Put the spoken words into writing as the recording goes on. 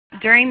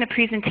during the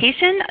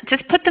presentation,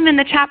 just put them in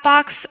the chat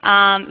box.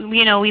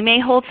 We may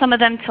hold some of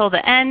them till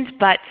the end,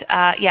 but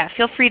yeah,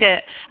 feel free to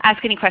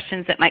ask any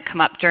questions that might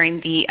come up during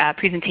the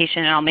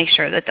presentation, and I'll make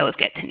sure that those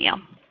get to Neil.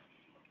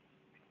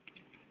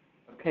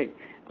 Okay.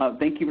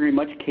 Thank you very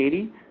much,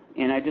 Katie.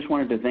 And I just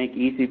wanted to thank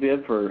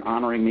EasyViv for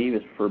honoring me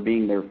for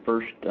being their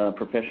first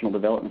professional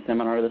development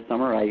seminar this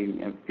summer. I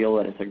feel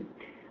that it's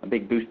a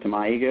big boost to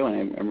my ego,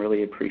 and I'm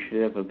really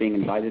appreciative of being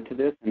invited to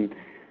this and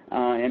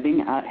having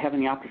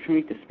the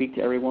opportunity to speak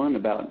to everyone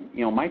about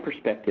my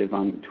perspective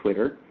on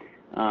Twitter.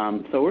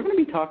 So we're going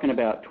to be talking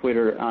about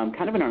Twitter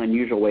kind of in an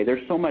unusual way.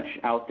 There's so much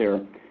out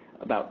there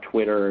about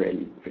Twitter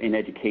and in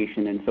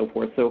education and so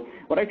forth. So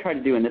what I try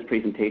to do in this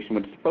presentation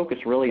was focus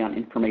really on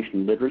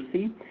information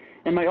literacy.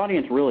 And my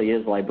audience really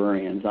is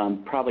librarians,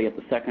 probably at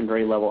the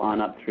secondary level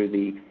on up through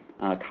the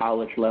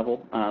college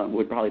level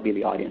would probably be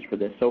the audience for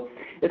this. So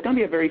it's going to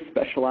be a very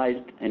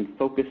specialized and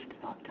focused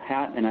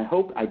hat, and I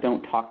hope I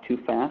don't talk too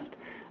fast.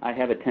 I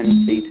have a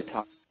tendency to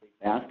talk really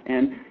fast.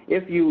 And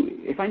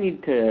if I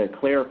need to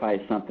clarify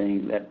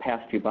something that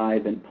passed you by,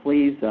 then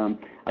please,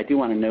 I do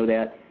want to know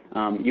that.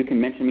 You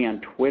can mention me on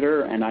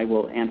Twitter, and I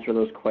will answer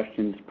those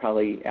questions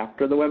probably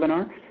after the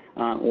webinar,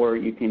 or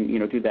you can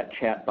do that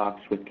chat box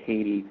with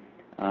Katie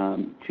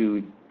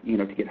to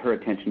get her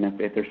attention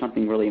if there's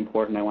something really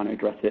important. I want to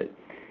address it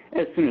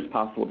as soon as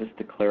possible, just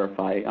to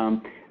clarify.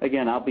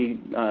 Again, I'll be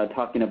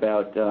talking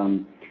about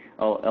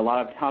a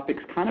lot of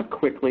topics kind of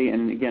quickly,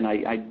 and again,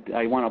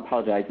 I want to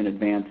apologize in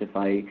advance if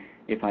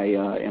I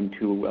am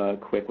too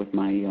quick with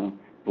my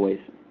voice.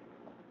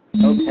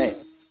 Okay.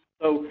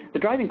 So the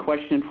driving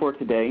question for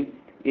today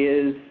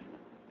is,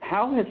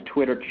 how has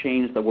Twitter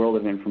changed the world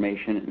of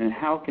information, and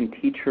how can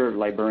teacher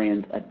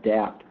librarians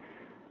adapt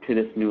to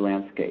this new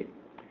landscape?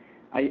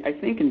 I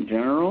think in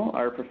general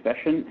our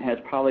profession has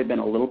probably been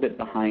a little bit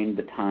behind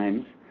the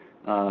times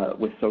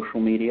with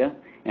social media,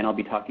 and I'll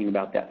be talking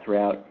about that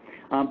throughout.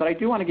 But I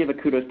do want to give a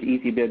kudos to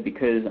EasyViv,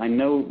 because I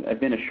know I've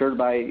been assured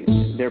by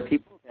their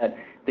people that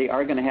they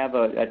are going to have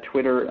a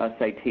Twitter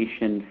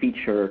citation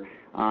feature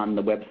on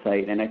the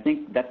website, and I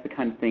think that's the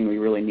kind of thing we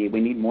really need.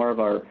 We need more of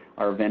our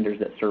vendors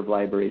that serve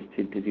libraries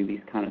to do these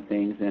kind of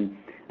things, and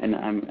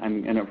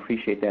I'm going to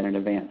appreciate that in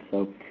advance.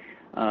 So.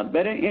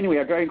 But anyway,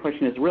 our driving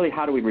question is really,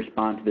 how do we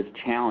respond to this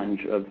challenge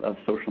of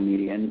social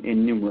media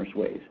in numerous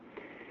ways?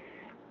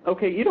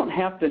 Okay, you don't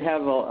have to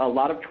have a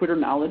lot of Twitter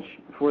knowledge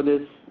for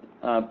this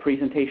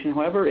presentation.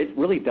 However, it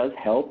really does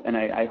help, and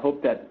I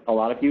hope that a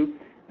lot of you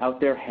out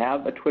there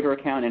have a Twitter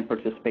account and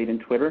participate in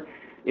Twitter.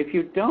 If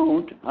you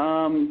don't,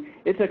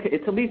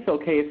 it's at least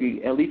okay if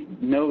you at least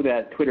know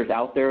that Twitter's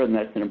out there and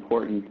that's an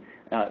important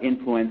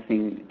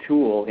influencing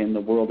tool in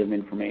the world of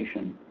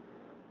information.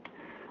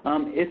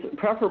 It's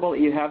preferable that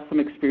you have some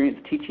experience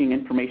teaching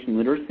information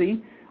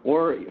literacy,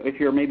 or if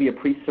you're maybe a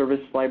pre-service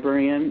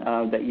librarian,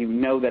 that you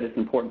know that it's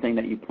an important thing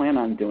that you plan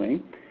on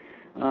doing.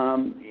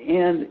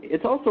 And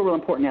it's also real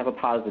important to have a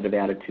positive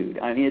attitude.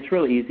 I mean, it's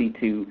really easy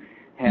to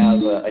have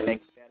a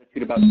negative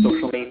attitude about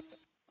social media.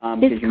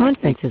 This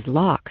conference is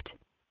locked.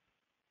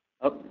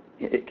 Oh,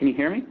 can you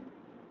hear me?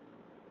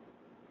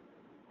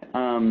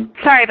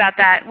 Sorry about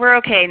that. We're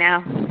okay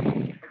now.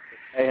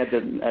 I had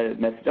the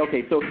message.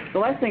 Okay, so the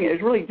last thing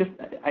is really just,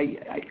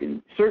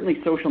 certainly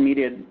social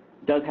media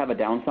does have a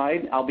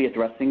downside. I'll be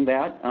addressing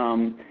that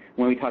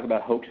when we talk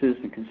about hoaxes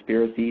and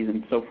conspiracies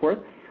and so forth.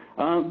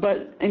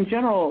 But in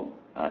general,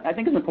 I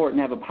think it's important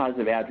to have a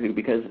positive attitude,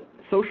 because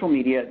social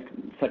media,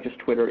 such as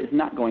Twitter, is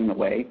not going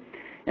away.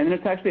 And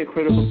it's actually a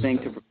critical thing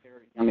to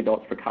prepare young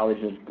adults for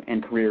colleges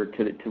and career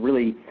to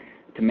really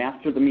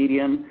master the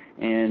medium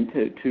and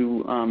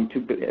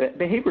to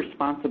behave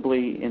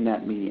responsibly in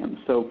that medium.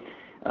 So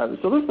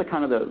those are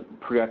kind of the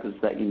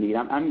prerequisites that you need.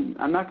 I'm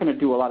not going to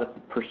do a lot of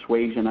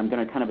persuasion. I'm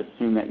going to kind of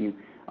assume that you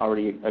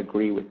already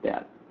agree with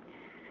that.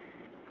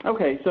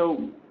 Okay,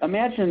 so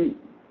imagine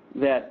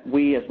that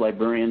we as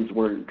librarians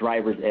were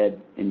driver's ed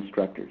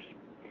instructors,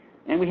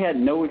 and we had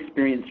no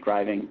experience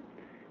driving.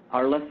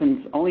 Our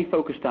lessons only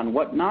focused on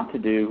what not to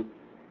do,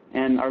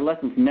 and our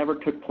lessons never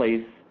took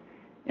place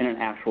in an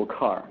actual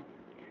car.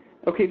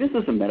 Okay, this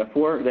is a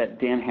metaphor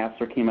that Dan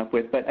Hassler came up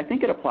with, but I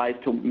think it applies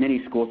to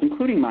many schools,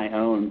 including my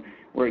own,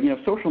 where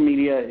social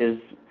media is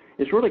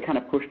really kind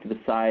of pushed to the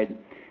side.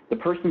 The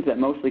persons that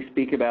mostly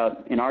speak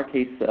about, in our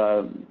case,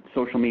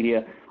 social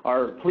media,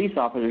 are police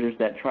officers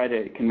that try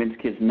to convince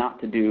kids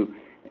not to do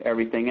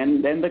everything.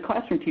 And then the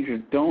classroom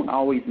teachers don't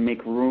always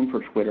make room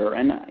for Twitter.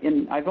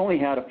 And I've only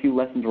had a few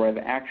lessons where I've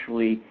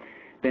actually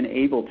been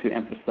able to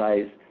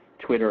emphasize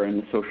Twitter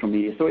and the social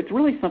media. So it's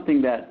really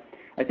something that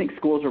I think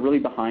schools are really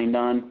behind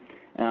on.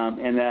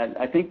 And that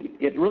I think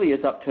it really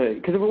is up to,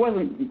 because if it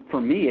wasn't for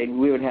me,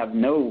 we would have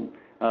no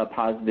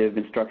positive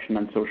instruction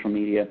on social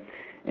media.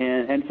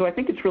 And so I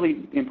think it's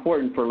really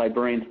important for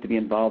librarians to be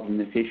involved in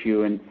this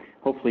issue, and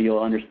hopefully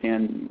you'll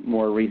understand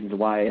more reasons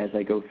why as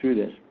I go through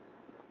this.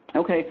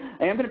 Okay,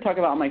 I am going to talk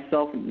about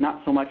myself,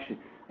 not so much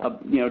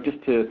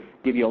just to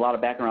give you a lot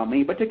of background on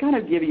me, but to kind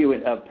of give you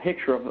a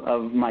picture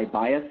of my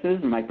biases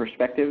and my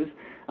perspectives,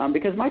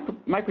 because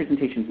my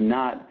presentation is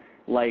not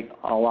like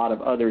a lot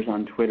of others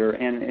on Twitter,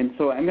 and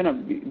so I'm going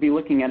to be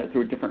looking at it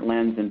through a different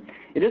lens, and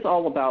it is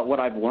all about what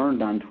I've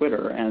learned on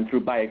Twitter and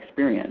through by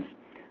experience.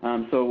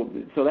 So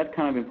that's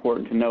kind of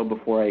important to know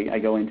before I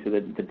go into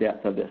the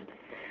depth of this.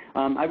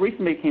 I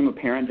recently became a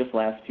parent just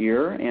last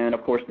year, and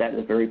of course that is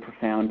a very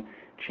profound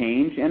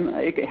change, and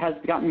it has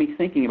gotten me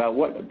thinking about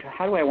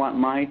how do I want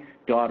my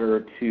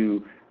daughter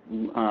to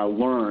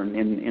learn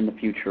in the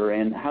future,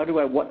 and what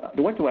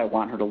do I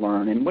want her to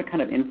learn, and what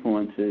kind of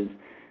influences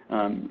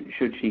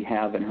should she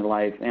have in her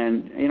life,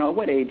 and at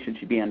what age should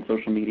she be on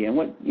social media,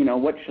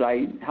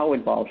 and how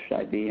involved should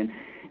I be,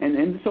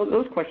 and so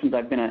those questions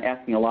I've been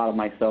asking a lot of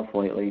myself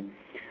lately.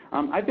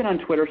 I've been on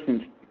Twitter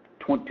since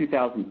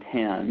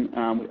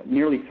 2010,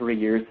 nearly 3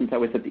 years, since I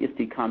was at the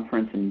ISTE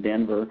conference in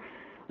Denver.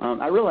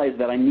 I realized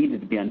that I needed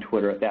to be on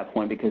Twitter at that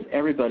point because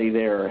everybody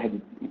there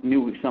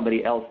knew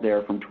somebody else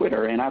there from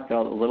Twitter, and I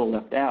felt a little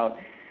left out.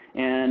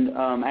 And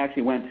I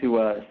actually went to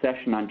a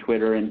session on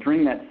Twitter, and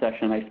during that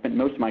session I spent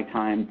most of my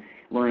time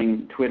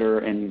learning Twitter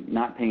and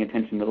not paying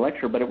attention to the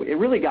lecture, but it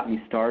really got me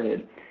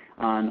started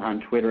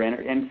on Twitter,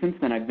 and since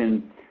then I've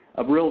been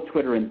a real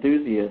Twitter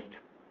enthusiast,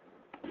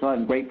 so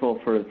I'm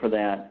grateful for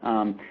that.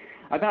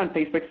 I've been on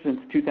Facebook since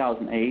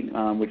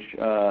 2008, which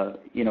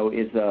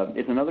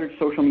is another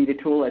social media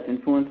tool that's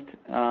influenced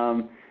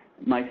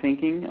my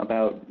thinking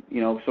about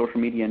social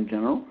media in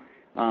general.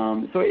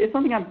 So it's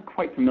something I'm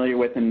quite familiar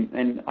with,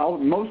 and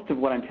most of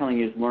what I'm telling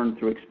you is learned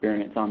through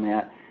experience on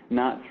that,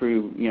 not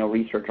through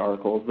research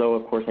articles. Though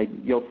of course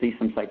you'll see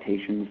some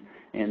citations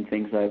and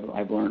things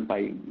I've learned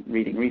by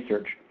reading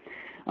research.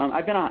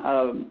 I've been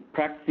a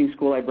practicing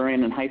school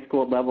librarian in high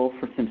school level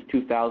since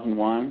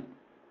 2001,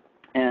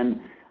 and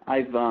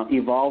I've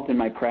evolved in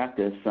my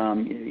practice,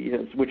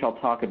 which I'll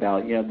talk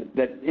about.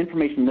 That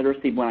information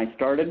literacy when I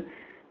started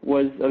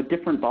was a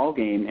different ball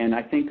game, and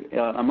I think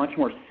a much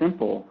more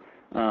simple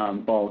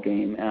ball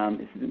game.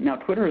 Now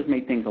Twitter has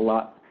made things a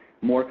lot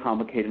more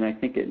complicated, and I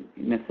think it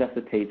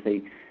necessitates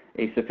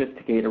a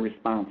sophisticated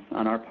response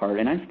on our part,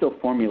 and I'm still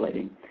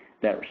formulating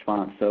that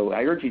response. So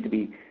I urge you to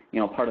be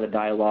part of the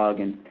dialogue,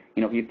 and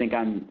if you think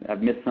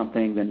I've missed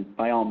something, then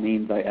by all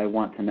means I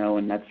want to know,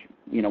 and that's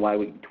why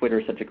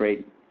Twitter is such a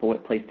great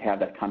place to have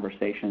that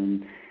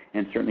conversation,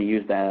 and certainly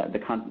use the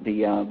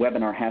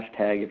webinar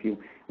hashtag if you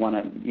want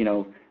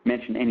to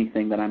mention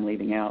anything that I'm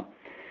leaving out.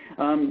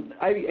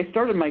 I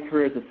started my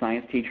career as a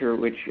science teacher,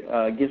 which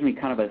gives me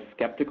kind of a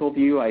skeptical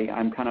view.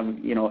 I'm kind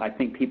of I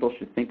think people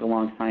should think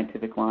along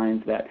scientific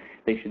lines, that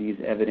they should use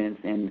evidence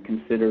and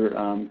consider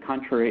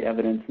contrary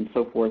evidence and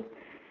so forth.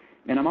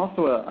 And I'm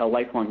also a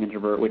lifelong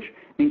introvert, which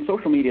means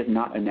social media is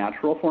not a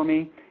natural for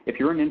me. If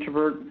you're an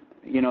introvert,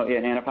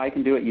 and if I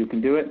can do it, you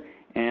can do it.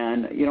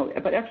 And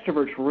but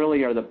extroverts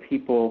really are the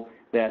people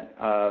that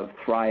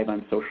thrive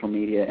on social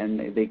media,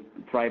 and they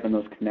thrive on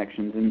those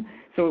connections. And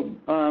so,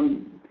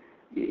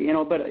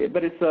 but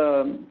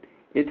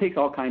it takes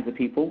all kinds of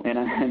people, and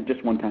I'm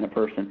just one kind of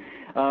person.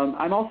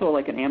 I'm also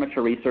like an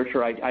amateur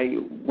researcher.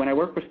 When I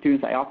work with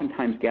students, I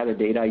oftentimes gather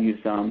data. I use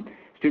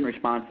student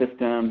response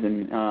systems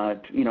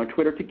and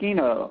Twitter to gain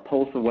a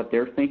pulse of what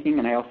they're thinking,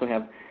 and I also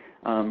have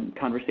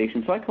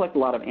conversations. So I collect a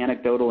lot of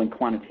anecdotal and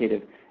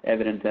quantitative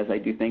evidence as I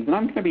do things, and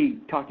I'm going to be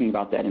talking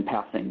about that in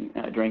passing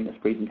during this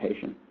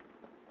presentation.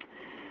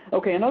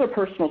 Okay, another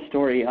personal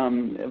story,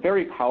 a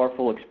very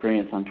powerful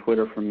experience on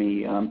Twitter for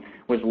me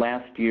was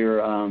last year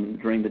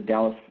during the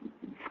Dallas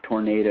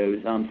tornadoes.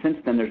 Since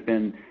then there's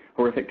been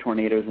horrific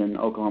tornadoes in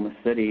Oklahoma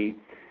City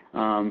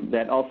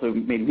that also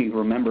made me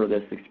remember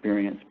this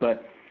experience.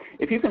 But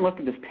if you can look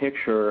at this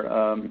picture,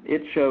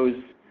 it shows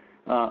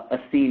a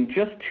scene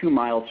just 2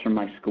 miles from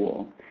my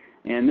school.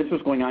 And this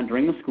was going on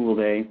during the school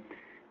day.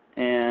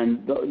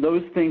 And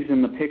those things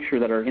in the picture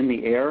that are in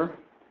the air,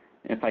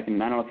 I don't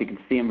know if you can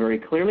see them very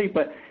clearly,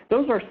 but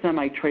those are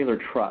semi-trailer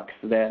trucks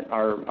that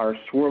are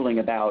swirling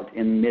about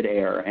in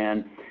midair.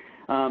 And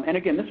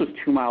again, this was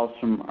 2 miles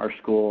from our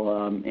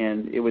school,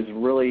 and it was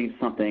really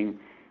something.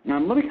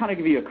 Let me kind of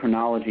give you a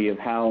chronology of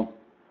how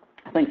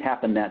things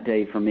happened that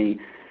day for me.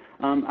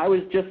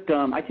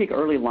 I take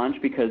early lunch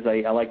because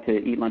I like to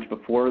eat lunch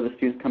before the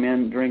students come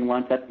in during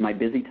lunch. That's my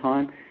busy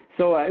time.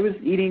 So I was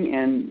eating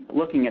and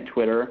looking at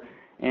Twitter,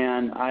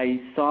 and I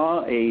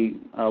saw a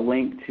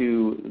link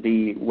to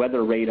the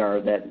weather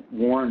radar that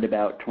warned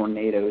about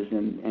tornadoes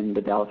in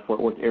the Dallas-Fort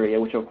Worth area,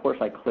 which of course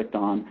I clicked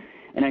on.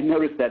 And I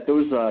noticed that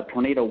those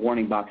tornado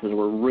warning boxes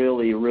were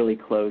really, really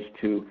close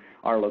to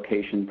our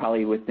location,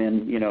 probably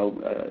within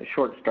a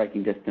short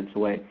striking distance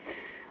away.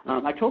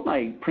 I told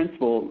my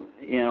principal,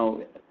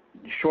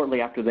 shortly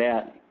after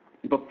that,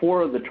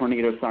 before the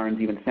tornado sirens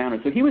even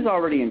sounded. So he was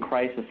already in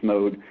crisis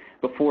mode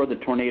before the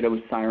tornado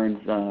sirens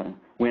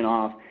went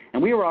off,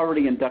 and we were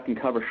already in duck and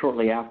cover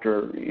shortly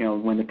after,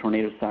 when the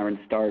tornado sirens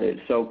started.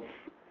 So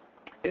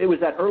it was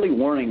that early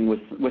warning was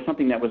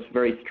something that was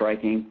very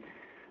striking.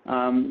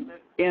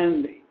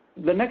 And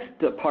the next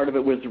part of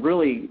it was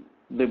really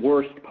the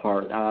worst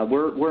part.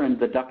 We're in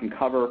the duck and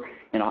cover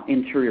in an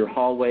interior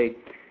hallway,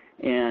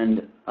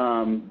 and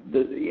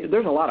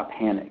there's a lot of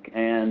panic.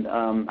 And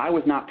I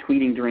was not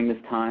tweeting during this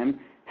time.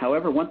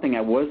 However, one thing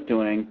I was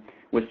doing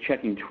was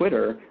checking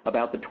Twitter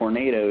about the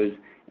tornadoes,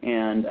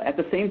 and at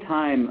the same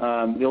time,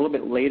 a little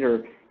bit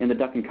later in the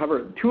Duck and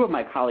Cover, two of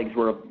my colleagues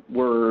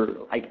were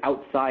like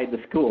outside the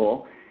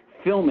school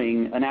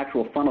filming an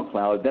actual funnel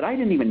cloud that I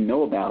didn't even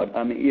know about.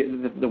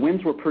 The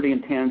winds were pretty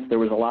intense. There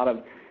was a lot of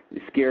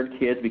scared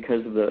kids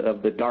because of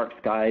the dark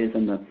skies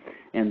and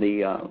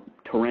the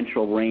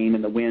torrential rain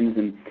and the winds,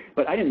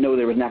 but I didn't know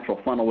there was an actual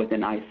funnel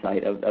within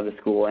eyesight of the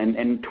school,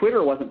 and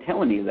Twitter wasn't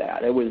telling me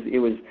that. I was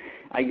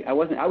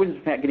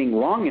in fact getting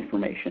wrong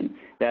information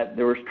that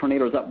there was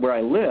tornadoes up where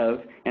I live,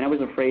 and I was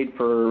afraid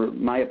for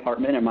my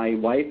apartment and my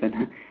wife, and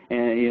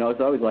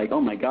so I was like,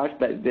 oh my gosh,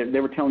 but they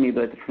were telling me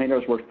that the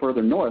tornadoes were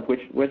further north, which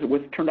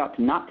turned out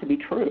not to be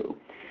true.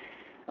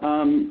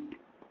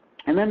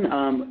 And then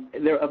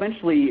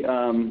eventually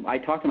I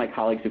talked to my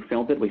colleagues who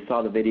filmed it. We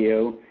saw the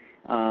video.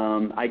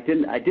 I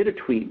did a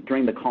tweet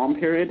during the calm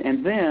period,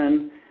 and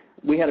then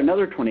we had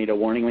another tornado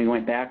warning when we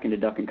went back into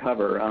Duck and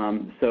Cover.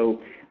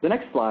 So the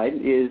next slide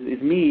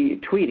is me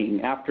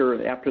tweeting after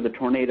the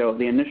tornado,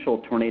 the initial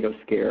tornado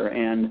scare,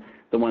 and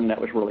the one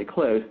that was really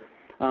close.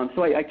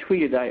 So I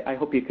tweeted. I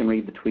hope you can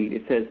read the tweet.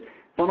 It says,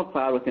 "Funnel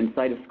cloud within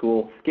sight of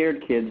school,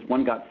 scared kids.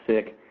 One got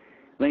sick.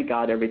 Thank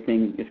God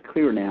everything is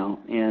clear now."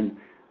 And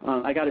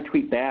I got a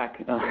tweet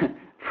back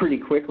pretty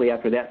quickly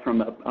after that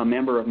from a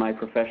member of my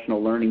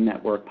professional learning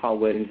network, Paul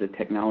Wood, who's a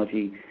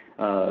technology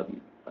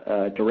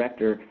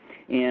director,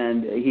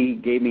 and he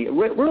gave me, it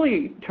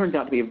really turned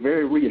out to be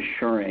very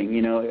reassuring,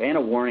 and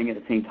a warning at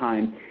the same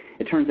time.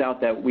 It turns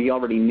out that we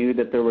already knew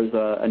that there was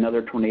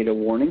another tornado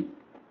warning,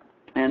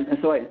 and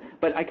so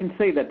but I can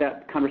say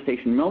that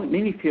conversation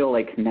made me feel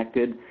like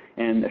connected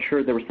and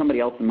assured there was somebody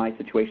else in my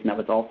situation that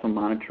was also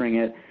monitoring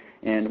it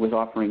and was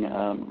offering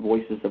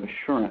voices of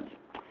assurance.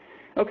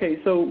 Okay,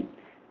 so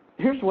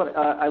here's what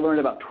I learned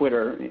about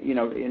Twitter,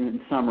 in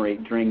summary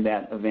during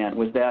that event,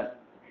 was that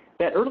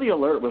early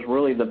alert was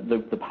really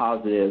the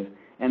positive,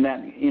 and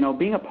that,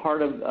 being a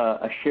part of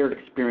a shared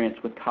experience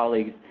with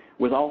colleagues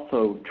was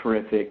also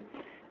terrific.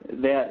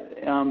 That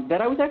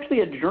I was actually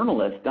a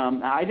journalist.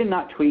 I did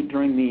not tweet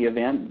during the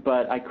event,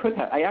 but I could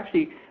have. I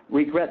actually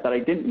regret that I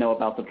didn't know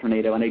about the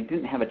tornado, and I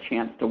didn't have a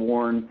chance to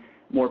warn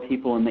more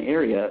people in the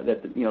area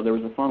that, there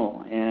was a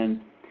funnel.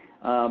 And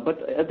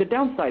but the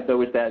downside,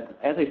 though, is that,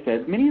 as I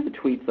said, many of the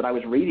tweets that I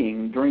was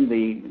reading during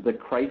the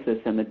crisis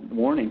and the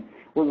warning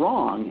were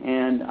wrong,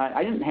 and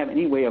I didn't have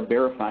any way of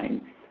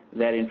verifying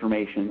that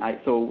information.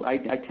 So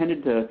I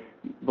tended to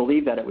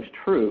believe that it was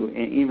true,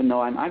 even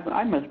though I'm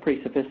a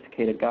pretty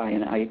sophisticated guy,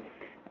 and I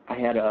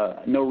had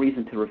no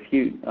reason to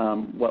refute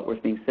what was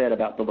being said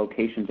about the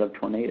locations of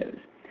tornadoes.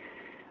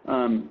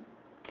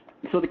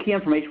 So the key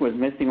information was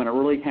missing when it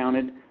really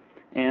counted.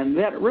 And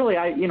that really,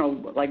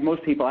 like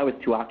most people, I was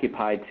too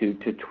occupied to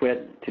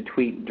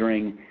tweet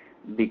during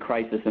the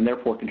crisis and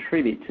therefore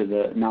contribute to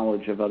the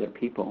knowledge of other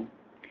people.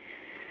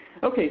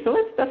 Okay, so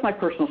that's my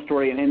personal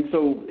story, and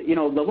so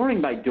the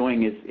learning by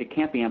doing it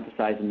can't be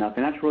emphasized enough,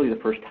 and that's really the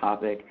first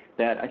topic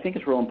that I think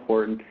is real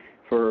important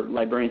for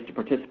librarians to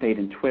participate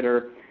in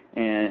Twitter,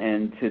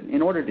 and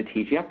in order to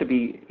teach, you have to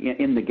be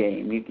in the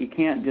game. You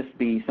can't just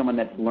be someone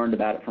that's learned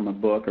about it from a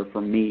book or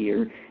from me,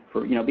 or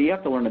but you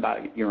have to learn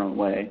about it your own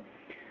way.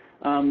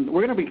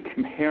 We're going to be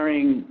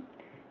comparing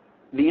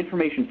the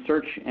information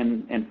search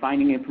and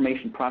finding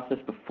information process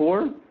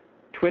before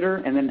Twitter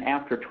and then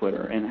after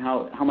Twitter, and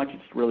how much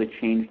it's really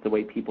changed the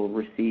way people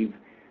receive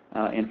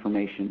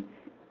information.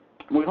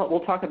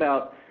 We'll talk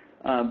about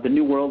the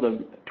new world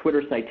of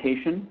Twitter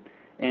citation,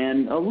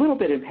 and a little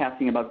bit in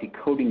passing about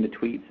decoding the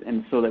tweets,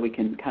 and so that we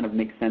can kind of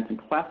make sense and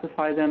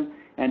classify them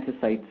and to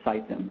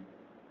cite them.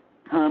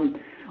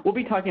 We'll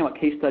be talking about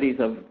case studies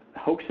of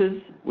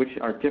hoaxes, which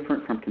are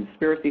different from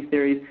conspiracy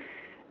theories,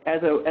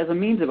 as a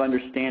means of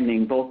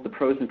understanding both the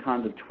pros and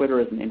cons of Twitter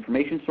as an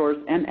information source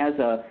and as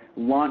a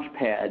launch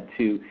pad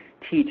to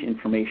teach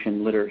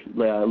information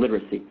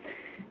literacy.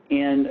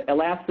 And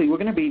lastly, we're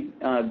going to be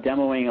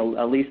demoing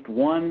at least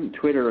one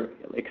Twitter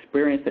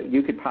experience that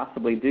you could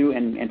possibly do,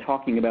 and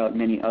talking about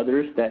many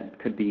others that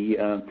could be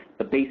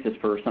the basis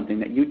for something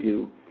that you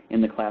do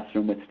in the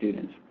classroom with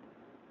students.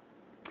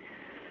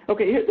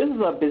 Okay, this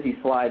is a busy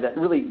slide that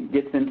really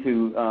gets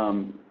into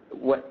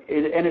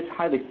and it's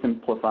highly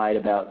simplified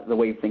about the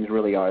way things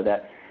really are.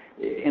 That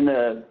in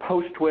the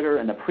post-Twitter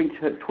and the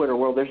pre-Twitter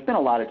world, there's been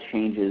a lot of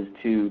changes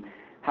to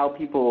how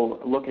people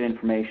look at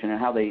information and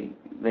how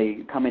they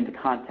come into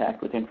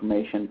contact with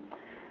information,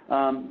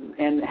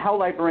 and how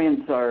librarians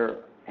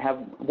have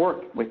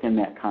worked within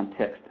that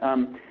context.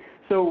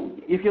 So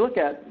if you look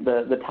at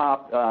the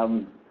top,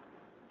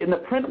 in the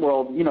print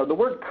world, the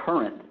word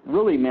current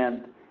really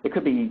meant it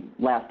could be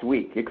last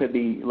week, it could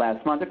be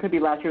last month, it could be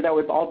last year. That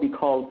would all be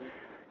called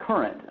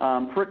current.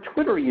 For a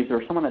Twitter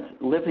user, someone that's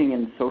living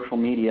in social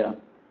media,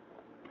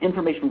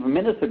 information from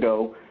minutes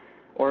ago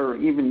or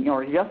even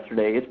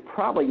yesterday is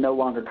probably no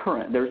longer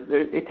current.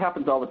 It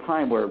happens all the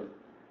time where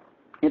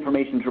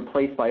information is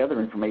replaced by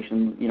other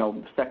information,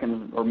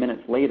 seconds or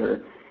minutes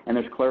later, and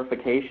there's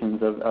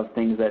clarifications of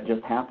things that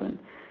just happened.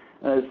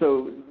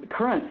 So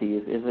currency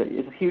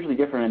is hugely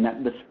different, and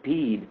that the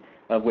speed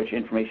of which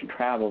information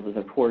travels is,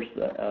 of course,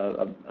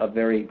 a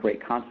very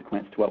great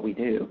consequence to what we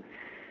do.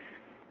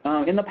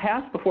 In the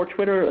past, before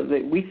Twitter,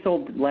 we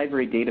sold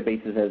library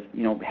databases as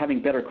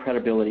having better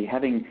credibility,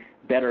 having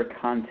better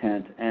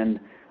content, and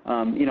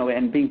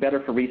and being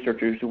better for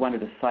researchers who wanted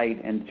to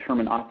cite and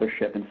determine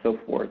authorship and so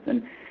forth.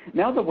 And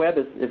now the web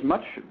is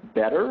much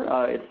better.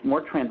 It's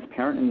more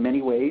transparent in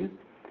many ways,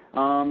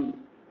 and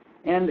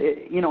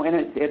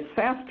it's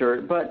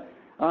faster. But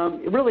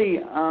really,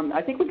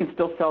 I think we can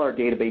still sell our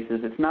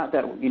databases. It's not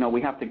that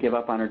we have to give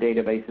up on our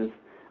databases,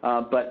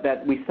 but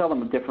that we sell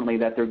them differently.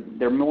 That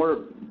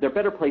they're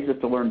better places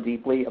to learn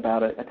deeply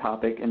about a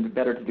topic, and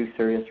better to do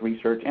serious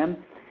research, and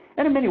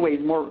in many ways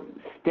more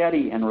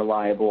steady and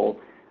reliable.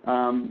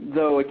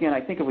 Though, again,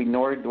 I think if we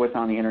ignored what's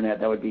on the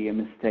internet, that would be a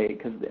mistake,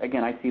 because,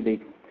 again, I see the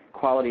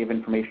quality of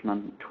information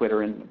on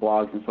Twitter and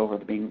blogs and so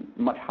forth being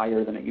much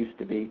higher than it used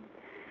to be.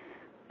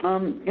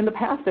 In the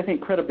past, I think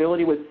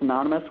credibility was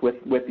synonymous with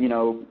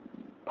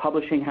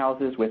publishing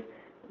houses, with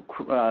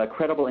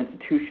credible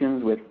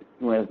institutions,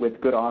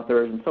 with good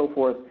authors and so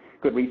forth,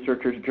 good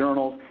researchers,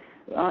 journals.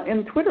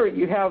 In Twitter,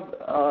 you have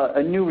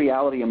a new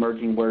reality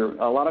emerging where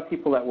a lot of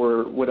people that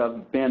would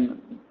have been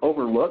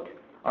overlooked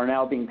are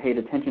now being paid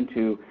attention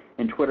to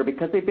in Twitter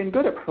because they've been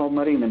good at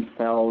promoting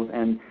themselves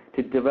and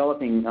to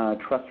developing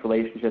trust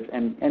relationships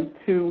and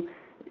to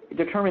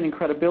determining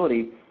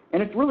credibility.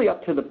 And it's really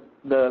up to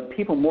the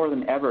people more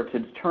than ever to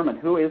determine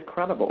who is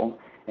credible.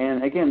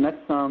 And again,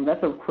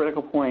 that's a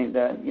critical point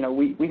that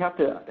we have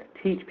to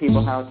teach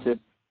people how to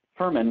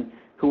determine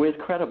who is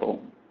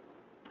credible.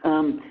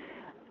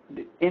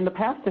 In the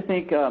past, I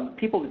think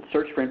people that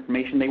search for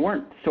information, they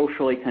weren't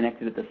socially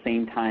connected at the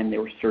same time they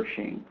were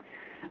searching.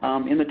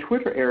 In the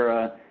Twitter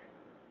era,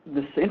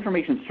 this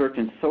information search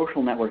and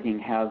social networking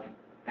have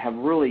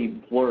really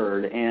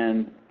blurred,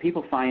 and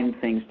people find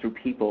things through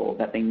people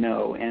that they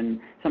know, and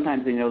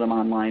sometimes they know them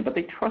online, but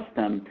they trust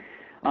them.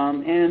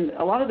 And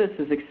a lot of this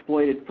is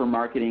exploited for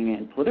marketing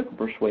and political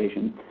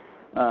persuasion.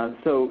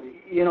 So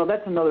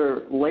that's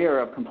another layer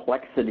of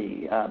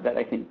complexity that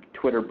I think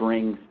Twitter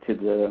brings to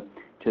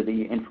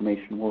the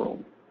information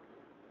world.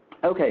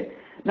 Okay,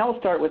 now we'll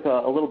start with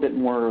a little bit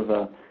more of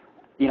a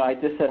I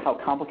just said how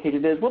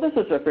complicated it is. Well, this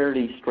is a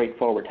fairly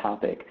straightforward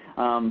topic.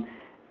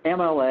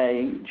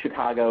 MLA,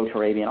 Chicago,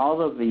 Turabian,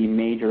 all of the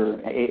major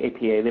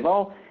APA, they've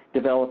all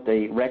developed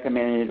a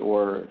recommended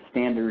or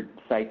standard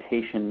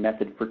citation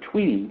method for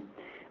tweeting,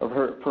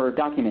 or for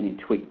documenting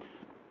tweets.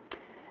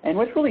 And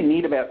what's really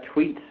neat about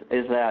tweets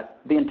is that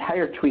the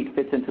entire tweet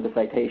fits into the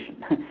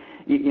citation.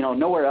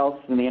 Nowhere else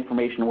in the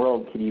information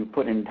world can you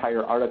put an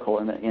entire article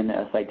in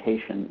a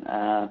citation.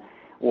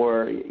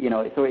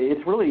 So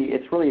it's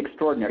really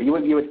extraordinary.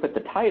 You would put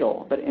the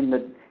title, but in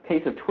the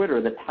case of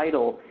Twitter, the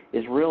title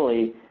is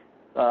really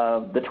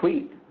the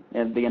tweet,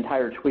 and the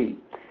entire tweet.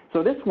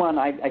 So this one,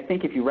 I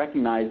think if you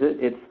recognize it,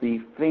 it's the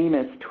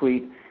famous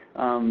tweet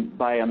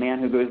by a man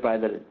who goes by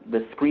the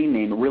screen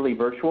name Really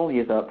Virtual. He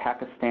is a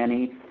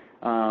Pakistani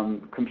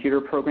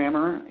computer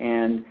programmer,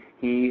 and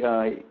he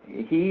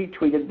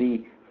tweeted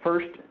the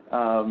first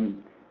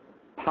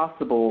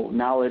possible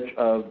knowledge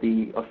of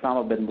the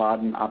Osama bin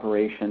Laden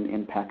operation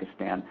in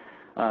Pakistan.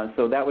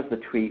 So that was the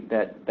tweet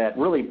that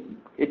really,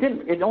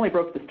 it only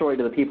broke the story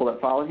to the people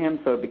that followed him,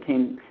 so it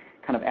became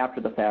kind of after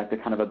the fact a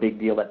kind of a big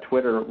deal that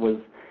Twitter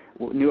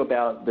knew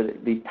about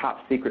the top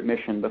secret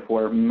mission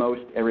before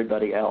most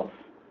everybody else.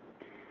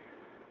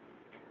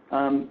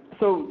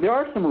 So there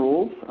are some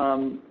rules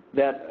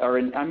that are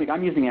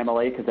I'm using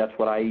MLA because that's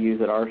what I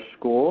use at our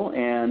school,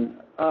 and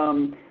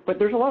but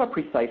there's a lot of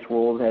precise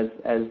rules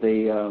as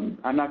they.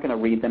 I'm not going to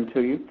read them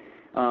to you.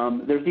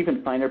 There's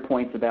even finer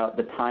points about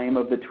the time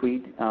of the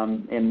tweet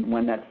and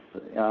when that's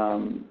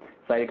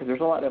cited, because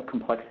there's a lot of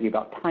complexity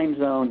about time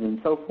zones and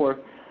so forth.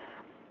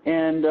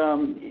 And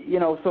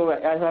so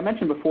as I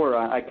mentioned before,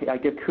 I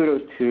give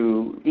kudos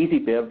to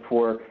EasyBib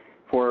for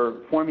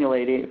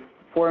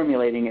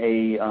formulating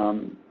a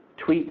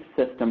tweet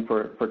system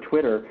for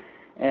Twitter.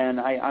 And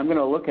I'm going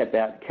to look at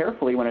that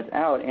carefully when it's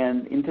out,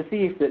 and to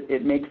see if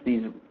it makes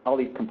all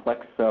these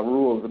complex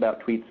rules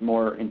about tweets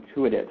more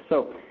intuitive.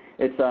 So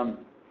it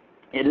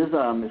is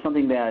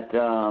something that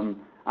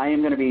I am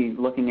going to be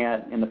looking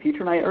at in the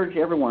future, and I urge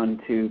everyone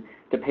to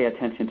pay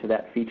attention to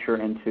that feature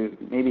and to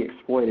maybe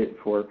exploit it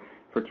for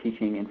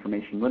teaching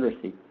information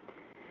literacy.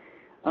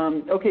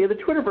 Okay, the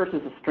Twitterverse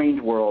is a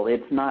strange world.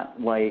 It's not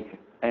like,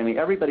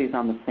 everybody's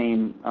on the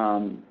same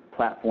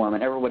platform,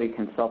 and everybody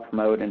can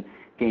self-promote and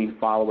gain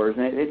followers,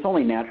 and it's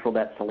only natural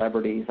that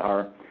celebrities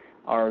are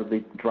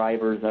the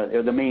drivers,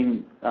 the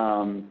main.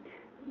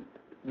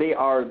 They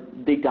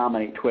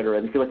dominate Twitter.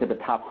 And if you look at the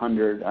top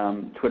 100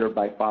 Twitter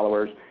by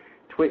followers,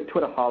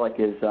 Twitaholic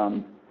is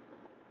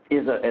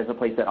a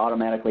place that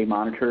automatically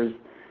monitors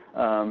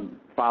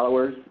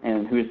followers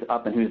and who's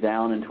up and who's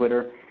down in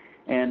Twitter.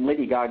 And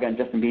Lady Gaga and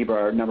Justin Bieber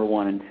are number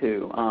 1 and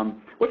 2.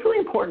 What's really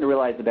important to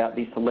realize about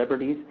these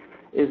celebrities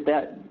is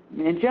that,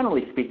 and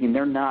generally speaking,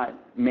 they're not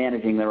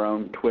managing their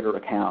own Twitter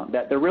account.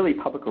 That they're really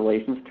public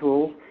relations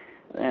tools.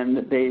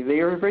 and they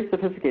are very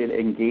sophisticated at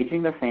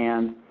engaging their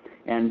fans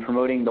and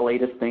promoting the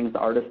latest things the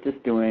artist is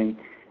doing.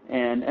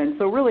 And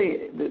so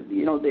really,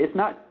 it's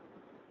not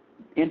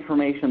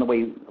information the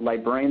way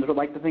librarians would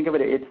like to think of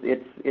it.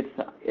 It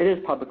is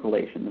public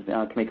relations,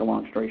 to make a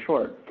long story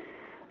short.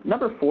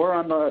 Number 4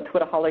 on the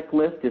Twitaholic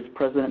list is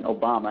President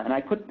Obama, and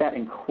I put that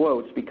in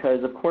quotes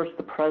because, of course,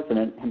 the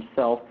president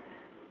himself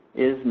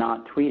is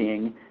not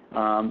tweeting,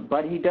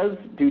 but he does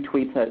do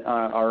tweets that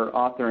are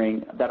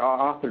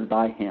authored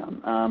by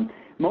him.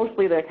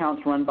 Mostly the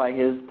accounts run by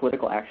his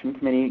Political Action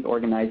Committee,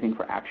 Organizing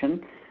for Action,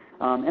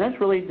 and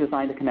it's really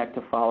designed to connect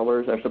to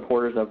followers or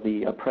supporters of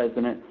the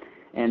president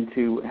and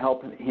to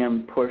help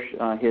him push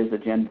his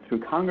agenda through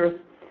Congress.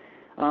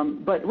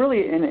 But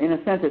really, in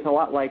a sense, it's a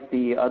lot like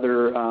the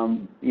other,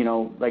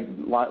 like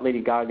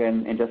Lady Gaga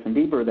and Justin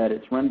Bieber, that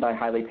it's run by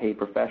highly paid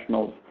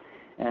professionals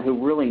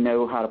who really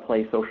know how to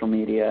play social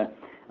media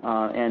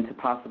and to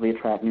possibly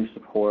attract new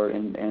support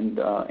and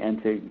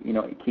to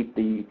keep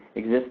the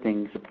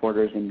existing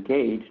supporters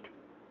engaged.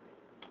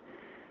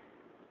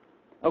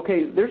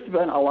 Okay, there's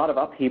been a lot of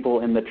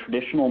upheaval in the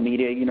traditional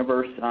media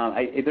universe.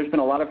 There's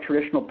been a lot of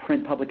traditional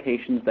print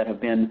publications that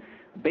have been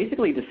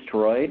basically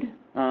destroyed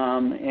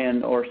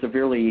or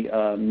severely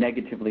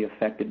negatively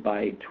affected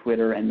by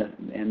Twitter and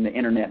the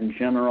internet in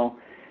general.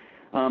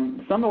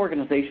 Some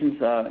organizations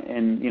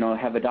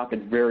have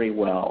adopted very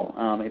well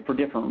for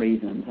different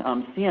reasons.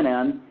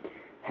 CNN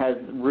has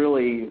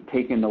really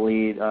taken the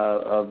lead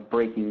of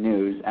breaking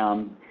news.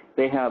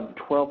 They have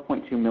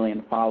 12.2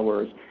 million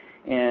followers,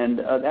 and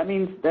that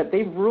means that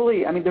they've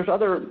really, there's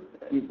other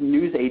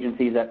news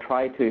agencies that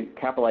try to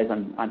capitalize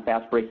on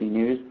fast-breaking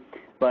news,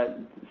 but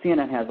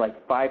CNN has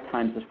like 5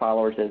 times as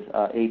followers as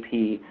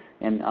AP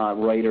and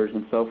Reuters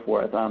and so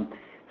forth.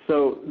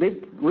 So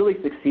they've really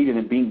succeeded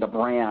in being the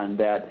brand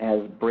that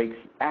breaks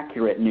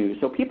accurate news.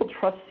 So people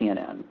trust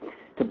CNN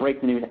to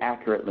break the news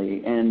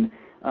accurately, and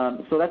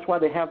so that's why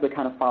they have the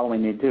kind of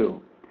following they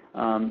do.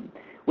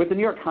 With the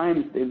New York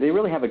Times, they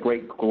really have a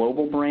great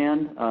global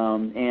brand,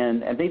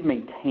 and they've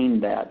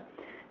maintained that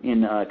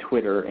in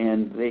Twitter.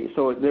 And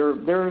so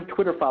their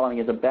Twitter following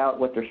is about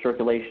what their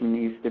circulation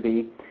used to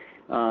be.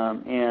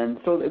 And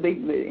so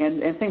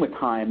and same with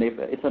Time.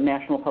 It's a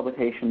national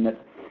publication that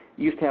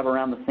used to have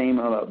around the same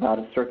about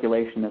a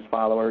circulation as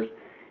followers.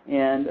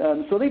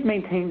 And so they've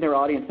maintained their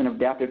audience and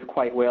adapted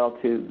quite well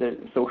to the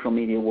social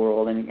media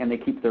world, and they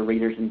keep their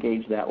readers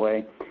engaged that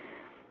way.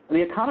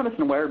 The Economist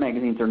and Wired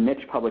magazines are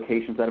niche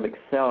publications that have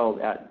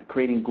excelled at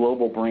creating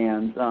global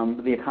brands.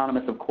 The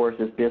Economist, of course,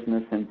 is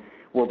business and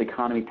world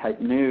economy type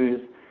news,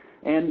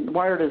 and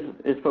Wired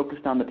is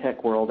focused on the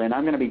tech world. And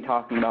I'm going to be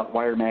talking about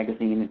Wired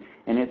magazine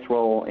and its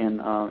role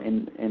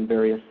in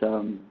various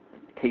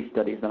case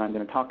studies that I'm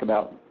going to talk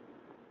about.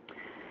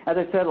 As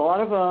I said, a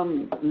lot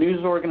of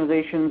news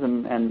organizations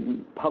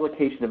and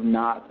publications have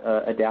not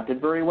adapted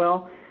very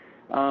well.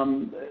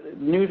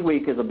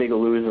 Newsweek is a big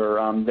loser.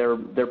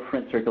 Their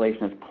print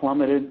circulation has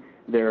plummeted.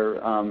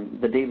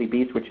 The Daily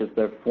Beast, which is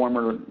the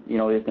former,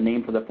 is the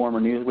name for the former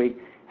Newsweek,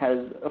 has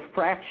a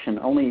fraction,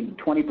 only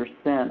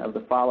 20% of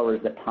the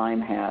followers that Time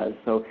has.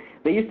 So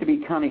they used to be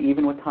kind of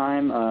even with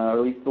Time, or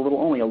at least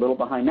only a little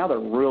behind. Now they're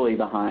really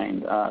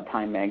behind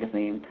Time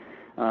magazine,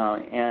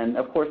 and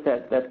of course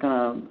that's going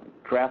to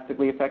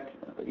drastically affect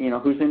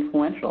who's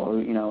influential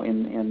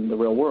in the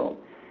real world.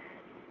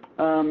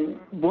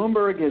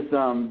 Bloomberg is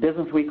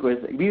Businessweek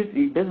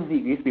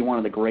used to be one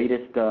of the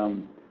greatest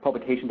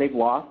publications. They've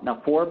lost.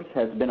 Now Forbes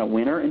has been a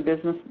winner in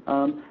business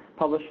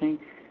publishing,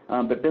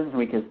 but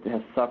Businessweek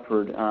has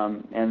suffered,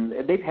 and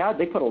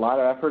they put a lot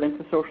of effort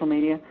into social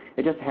media.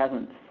 It just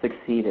hasn't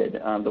succeeded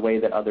the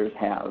way that others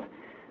have.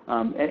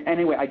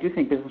 Anyway, I do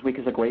think Businessweek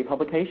is a great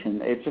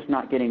publication. It's just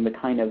not getting the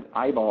kind of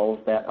eyeballs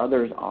that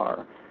others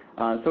are.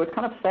 So it's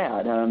kind of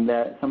sad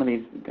that some of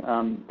these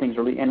things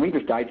are. And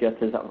Reader's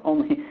Digest is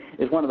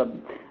one of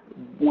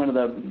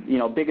the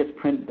biggest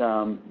print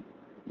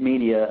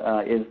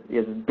media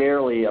is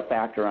barely a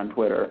factor on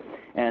Twitter.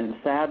 And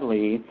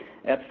sadly,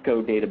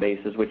 EBSCO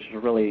databases, which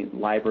is really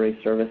library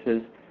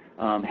services,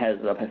 has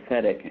a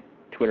pathetic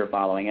Twitter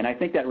following. And I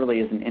think that really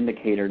is an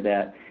indicator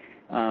that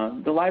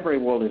the library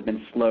world has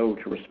been slow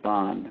to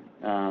respond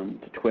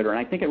to Twitter. And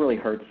I think it really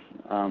hurts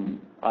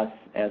us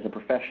as a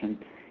profession,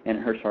 and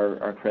it hurts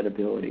our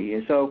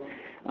credibility. So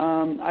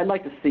I'd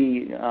like to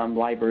see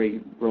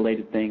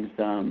library-related things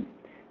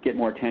get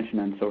more attention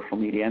on social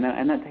media,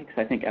 and that takes,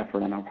 I think,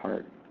 effort on our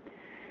part.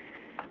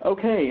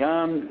 Okay,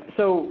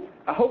 so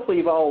hopefully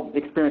you've all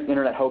experienced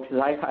internet hoaxes.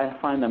 I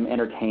find them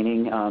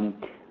entertaining.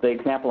 The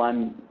example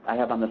I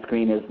have on the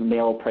screen is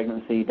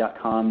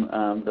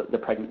malepregnancy.com, the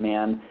pregnant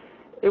man.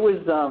 It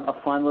was a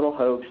fun little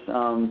hoax.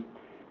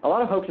 A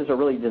lot of hoaxes are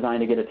really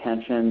designed to get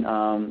attention.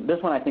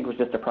 This one I think was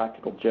just a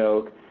practical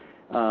joke.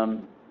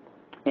 You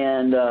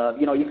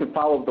could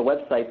follow the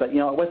website, but it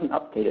wasn't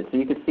updated, so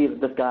you could see that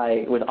this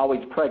guy was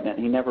always pregnant.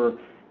 He never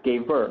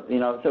gave birth.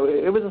 So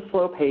it was a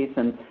slow pace,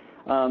 and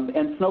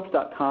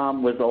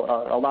Snopes.com was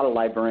a lot of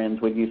librarians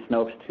would use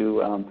Snopes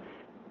to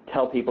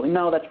tell people,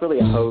 no, that's really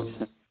a hoax.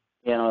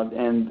 you know,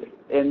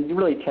 and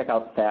really check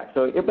out the facts.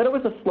 So, but it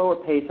was a slower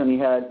pace, and you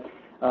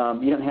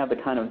didn't have the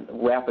kind of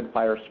rapid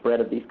fire spread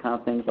of these kind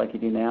of things like you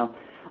do now.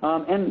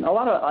 And a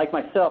lot of, like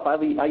myself,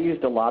 I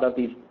used a lot of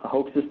these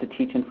hoaxes to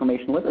teach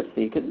information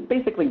literacy, because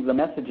basically the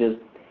message is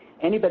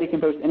anybody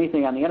can post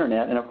anything on the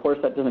internet, and of course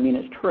that doesn't mean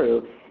it's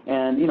true.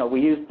 And you know,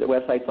 we used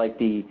websites like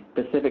the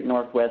Pacific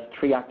Northwest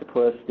Tree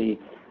Octopus, the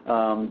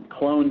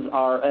Clones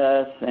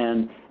RS,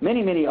 and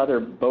many other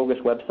bogus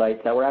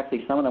websites that were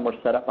actually, some of them were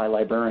set up by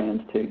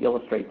librarians to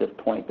illustrate this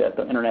point that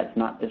the internet's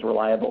not as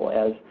reliable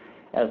as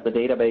the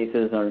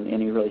databases,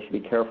 and you really should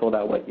be careful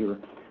about what you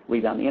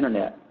read on the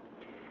internet.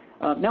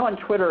 Now on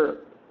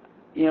Twitter,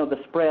 you know, the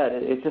spread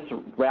is just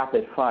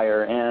rapid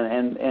fire,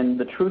 and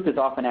the truth is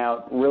often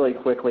out really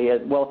quickly.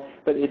 Well,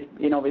 but it's,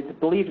 you know, it's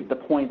believed at the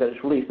point that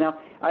it's released. Now,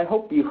 I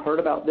hope you heard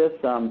about this.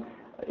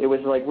 It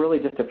was like really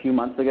just a few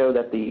months ago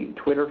that the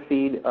Twitter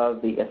feed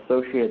of the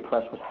Associated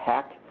Press was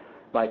hacked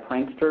by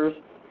pranksters,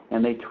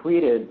 and they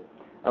tweeted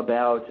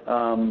about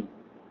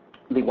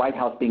the White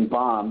House being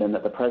bombed and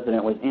that the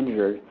president was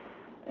injured.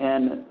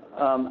 And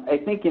I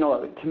think, you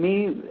know, to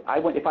me,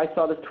 if I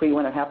saw this tweet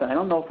when it happened, I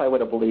don't know if I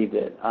would have believed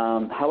it.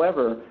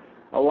 However,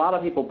 a lot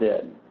of people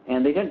did,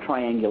 and they didn't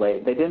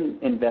triangulate. They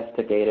didn't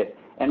investigate it.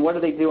 And what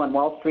did they do on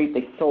Wall Street?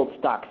 They sold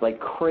stocks like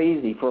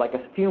crazy for like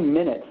a few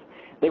minutes.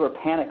 They were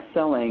panic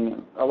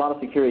selling a lot of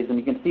securities, and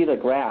you can see the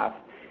graph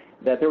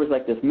that there was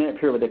like this minute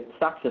period where the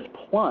stocks just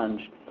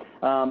plunged.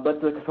 But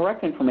the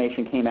correct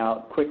information came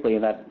out quickly,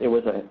 that it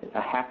was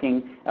a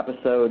hacking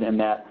episode, and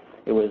that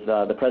it was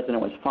the president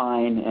was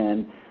fine.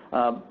 And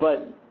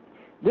but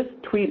this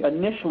tweet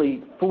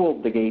initially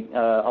fooled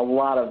a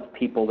lot of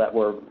people that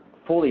were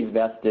fully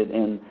vested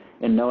in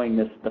knowing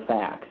the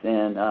facts.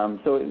 And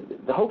so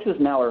the hoaxes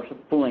now are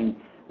fooling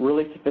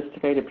really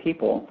sophisticated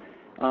people.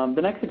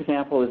 The next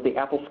example is the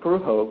Apple screw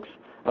hoax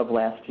of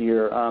last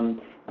year.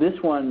 This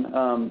one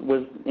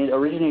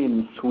originated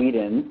in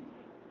Sweden,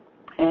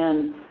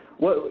 and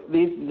what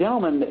these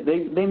gentlemen they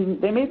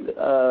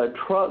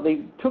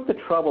took the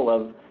trouble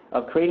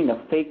of creating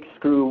a fake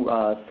screw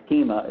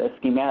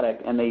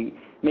schematic, and they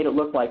made it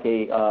look like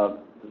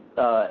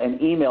an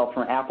email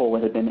from Apple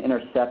that had been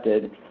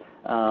intercepted,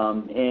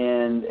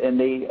 and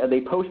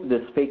they posted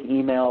this fake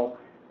email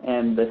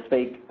and this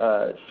fake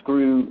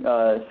screw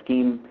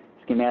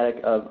schematic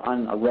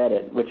on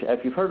Reddit, which,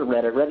 if you've heard of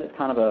Reddit, Reddit's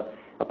kind of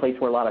a place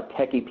where a lot of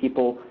techie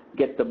people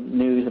get the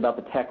news about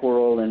the tech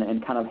world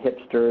and kind of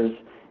hipsters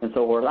and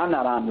so forth. I'm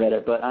not on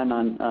Reddit, but I'm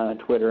on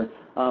Twitter.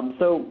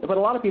 But a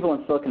lot of people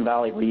in Silicon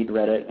Valley read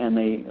Reddit, and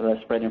they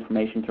spread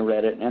information to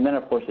Reddit, and then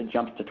of course it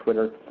jumps to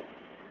Twitter.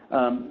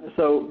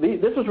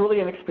 This was really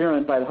an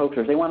experiment by the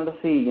hoaxers. They wanted to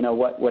see, you know,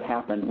 what would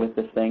happen with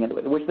this thing,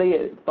 which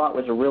they thought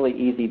was really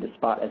easy to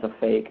spot as a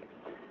fake.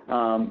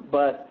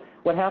 But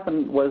what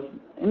happened was,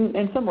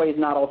 in some ways,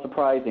 not all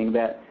surprising,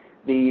 that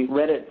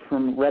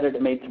from Reddit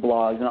it made to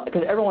blogs,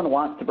 because everyone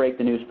wants to break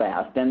the news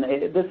fast, and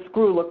the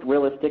screw looked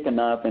realistic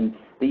enough, and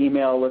the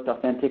email looked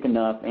authentic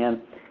enough,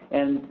 and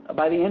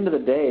by the end of the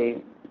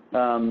day,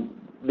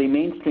 the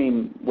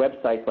mainstream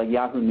websites like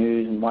Yahoo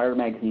News and Wired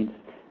magazines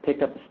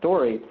picked up the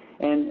story,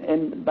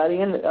 and by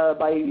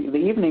the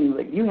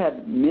evening, you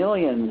had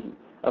millions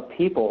of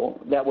people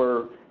that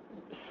were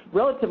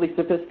relatively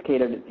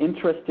sophisticated,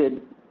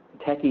 interested,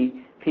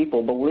 techie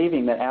people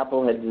believing that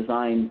Apple had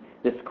designed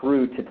this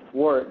screw to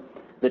thwart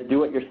the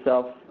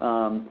do-it-yourself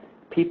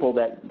people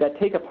that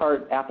take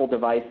apart Apple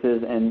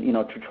devices and, you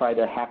know, to try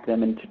to hack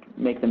them and to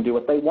make them do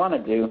what they want to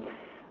do.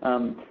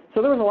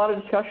 So there was a lot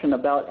of discussion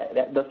about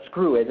the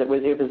screw as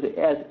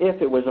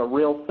if it was a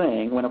real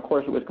thing, when of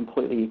course it was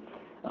completely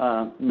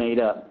made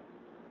up.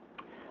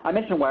 I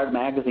mentioned Wired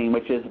magazine,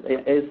 which is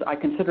I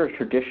consider a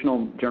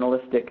traditional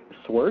journalistic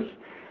source.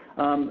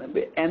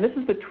 And this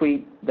is the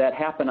tweet that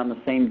happened on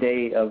the same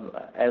day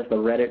as the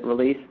Reddit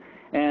release.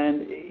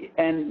 And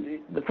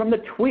from the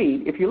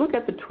tweet, if you look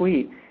at the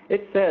tweet,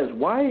 it says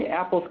why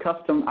Apple's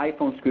custom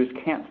iPhone screws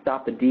can't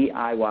stop the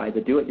DIY,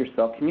 the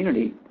do-it-yourself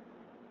community.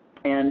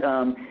 And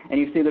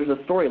you see there's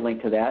a story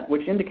linked to that,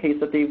 which indicates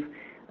that they've,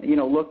 you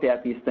know, looked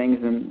at these things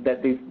and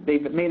that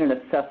they've made an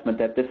assessment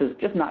that this is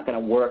just not going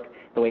to work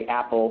the way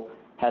Apple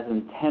has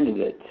intended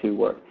it to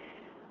work.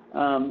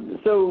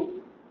 So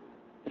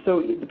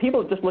the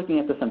people just looking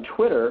at this on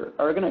Twitter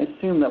are going to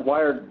assume that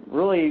Wired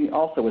really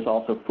was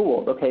also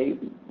fooled. Okay,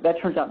 that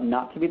turns out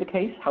not to be the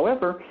case.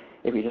 However,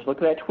 if you just look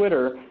at that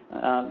Twitter,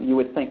 you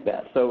would think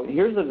that. So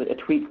here's a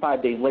tweet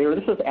 5 days later.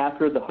 This is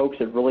after the hoax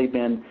had really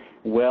been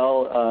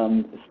well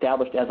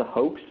established as a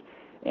hoax,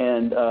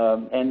 and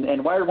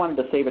Wired wanted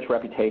to save its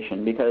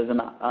reputation, because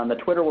on the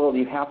Twitter world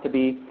you have to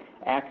be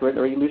accurate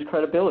or you lose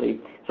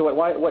credibility. So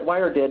what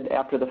Wired did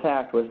after the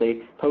fact was they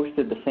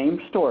posted the same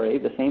story,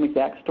 the same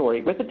exact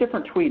story, with a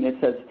different tweet, and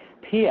it says,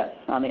 P.S.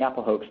 on the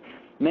Apple hoax,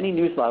 many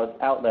news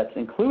outlets,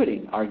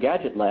 including our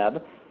Gadget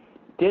Lab,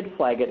 did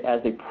flag it as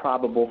a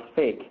probable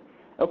fake.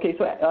 Okay,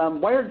 so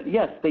Wired,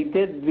 yes, they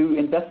did do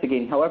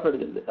investigating. However,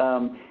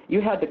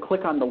 you had to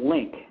click on the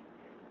link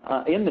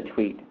in the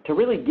tweet to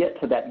really get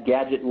to that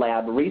Gadget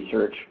Lab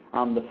research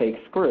on the fake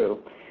screw.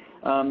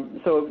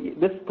 So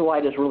this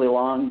slide is really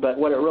long, but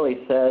what it really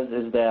says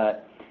is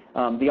that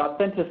the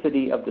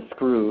authenticity of the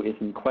screw is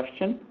in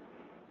question.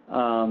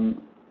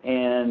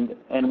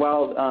 And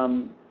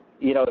while,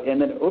 you know,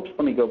 and then, oops,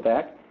 let me go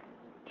back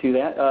to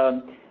that.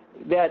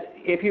 That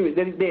if you,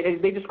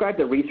 they describe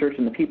the research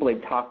and the people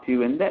they've talked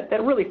to, and that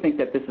really think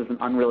that this is an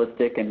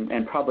unrealistic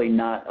and probably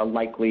not a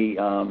likely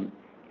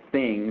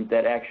thing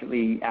that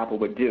actually Apple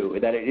would do,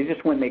 that it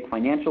just wouldn't make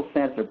financial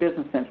sense or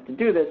business sense to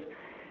do this.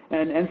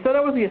 And so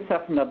that was the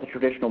assessment of the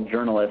traditional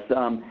journalists.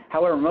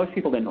 However, most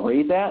people didn't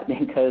read that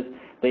because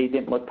they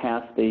didn't look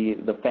past the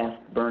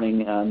fast-burning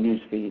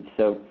news feeds.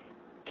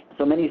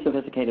 So many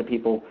sophisticated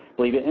people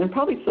believe it, and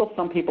probably still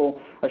some people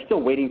are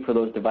still waiting for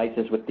those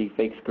devices with the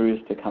fake screws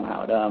to come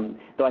out.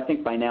 Though I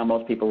think by now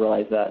most people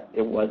realize that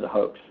it was a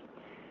hoax.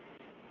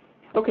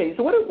 Okay,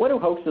 so what do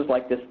hoaxes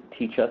like this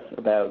teach us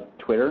about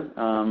Twitter?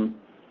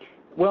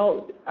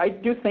 Well, I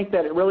do think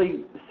that it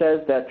really says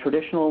that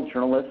traditional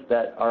journalists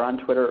that are on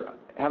Twitter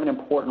have an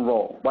important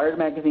role. Wired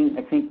magazine,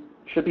 I think,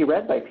 should be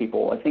read by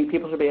people. I think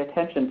people should pay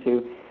attention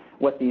to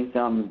what these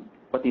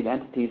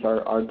entities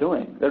are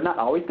doing. They're not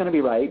always going to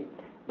be right,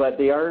 but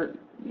they are,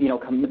 you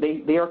know,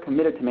 they are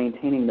committed to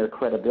maintaining their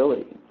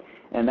credibility,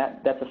 and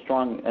that's a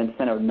strong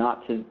incentive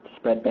not to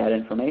spread bad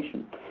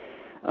information.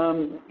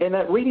 And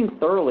that reading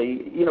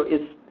thoroughly, you know,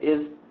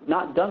 is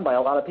not done by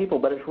a lot of people,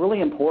 but it's really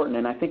important,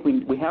 and I think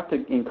we have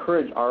to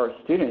encourage our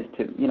students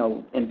to, you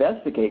know,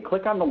 investigate,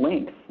 click on the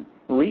links,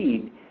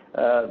 read,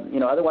 you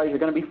know, otherwise you're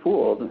going to be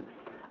fooled.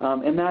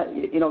 And that,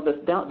 you know,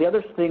 the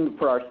other thing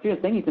for our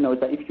students they need to know is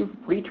that if you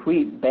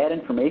retweet bad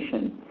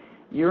information,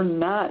 you're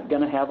not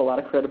going to have a lot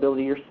of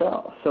credibility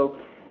yourself. So,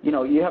 you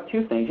know, you have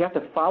two things. You have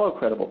to follow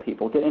credible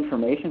people, get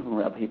information from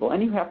credible people,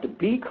 and you have to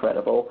be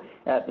credible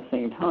at the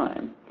same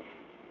time.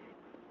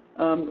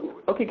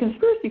 Okay,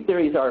 conspiracy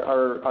theories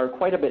are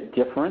quite a bit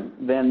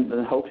different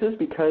than hoaxes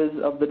because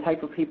of the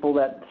type of people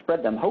that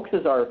spread them.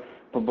 Hoaxes are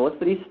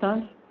publicity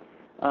stunts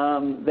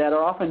that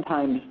are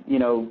oftentimes, you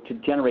know, to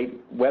generate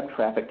web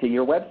traffic to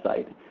your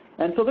website.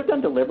 And so they're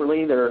done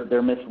deliberately,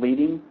 they're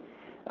misleading.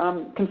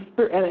 But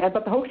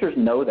the hoaxers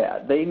know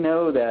that. They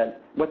know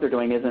that what they're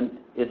doing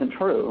isn't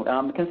true.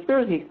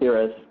 Conspiracy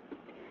theorists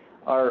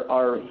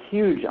are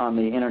huge on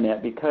the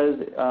internet because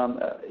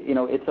you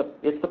know,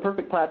 it's the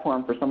perfect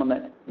platform for someone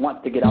that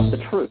wants to get out the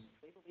truth.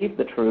 They believe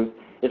the truth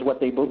is what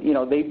they believe. You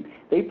know, they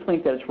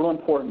think that it's real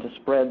important to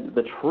spread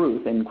the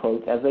truth, in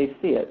quotes, as they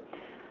see it.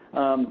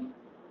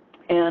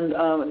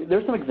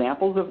 There's some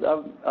examples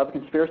of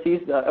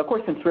conspiracies. Of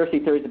course, conspiracy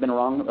theories have been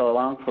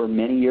around for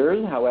many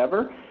years.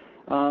 However,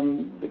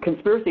 the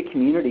conspiracy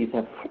communities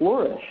have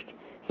flourished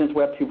since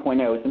Web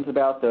 2.0, since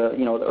about the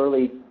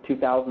early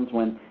 2000s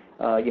when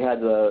you had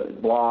the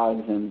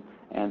blogs and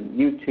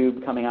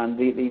YouTube coming on.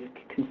 These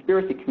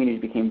conspiracy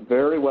communities became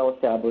very well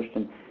established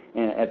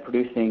at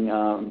producing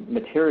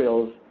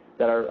materials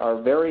that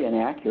are very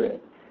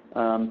inaccurate.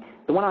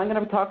 The one I'm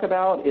going to talk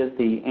about is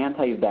the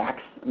anti-vax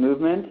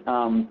movement.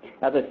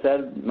 As I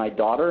said, my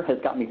daughter has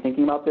got me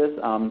thinking about this.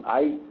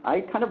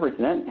 I kind of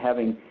resent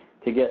having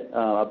to get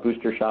a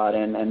booster shot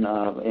and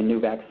a new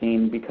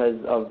vaccine because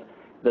of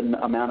the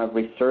amount of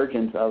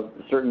resurgence of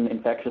certain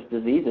infectious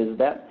diseases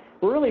that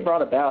were really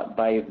brought about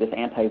by this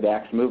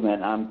anti-vax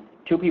movement.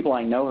 Two people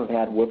I know have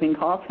had whooping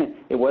cough.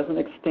 It was an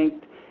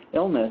extinct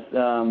illness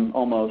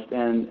almost,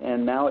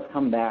 and now it's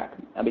come back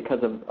because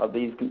of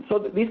these.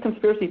 So these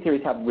conspiracy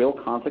theories have real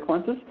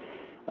consequences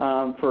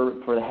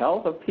for the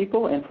health of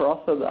people and for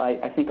also,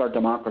 I think, our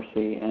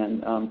democracy.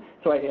 And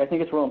so I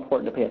think it's real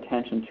important to pay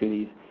attention to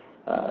these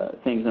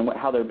things and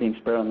how they're being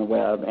spread on the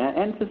web,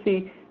 and to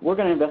see, we're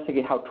going to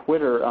investigate how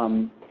Twitter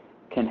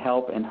can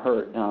help and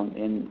hurt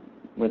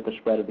with the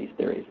spread of these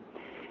theories.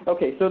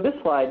 Okay, so this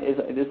slide is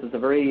a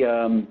very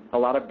a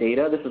lot of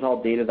data. This is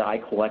all data that I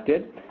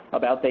collected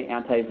about the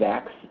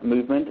anti-vax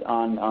movement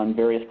on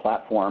various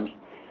platforms.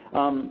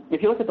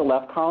 If you look at the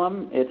left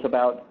column, it's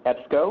about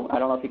EBSCO. I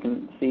don't know if you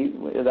can see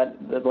that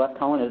the left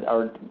column is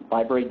our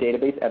library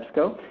database,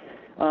 EBSCO.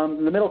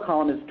 The middle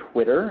column is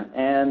Twitter,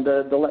 and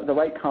the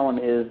right column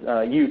is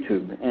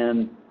YouTube.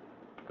 And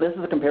this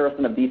is a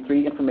comparison of these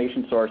three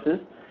information sources.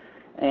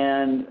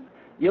 And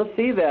you'll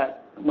see that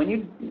when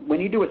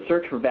you do a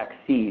search for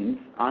vaccines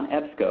on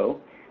EBSCO,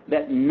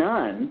 that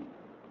none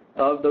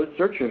of those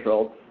search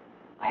results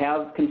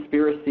have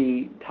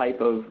conspiracy type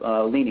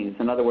of leanings.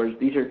 In other words,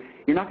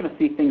 you're not going to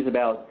see things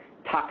about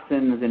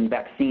toxins in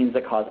vaccines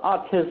that cause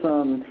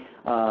autism,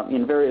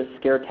 in various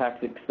scare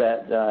tactics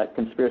that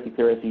conspiracy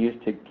theorists use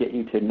to get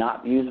you to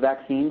not use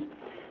vaccines.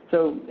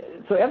 So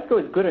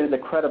EBSCO is good at the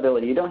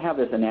credibility. You don't have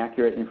this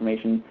inaccurate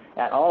information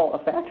at all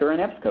a factor in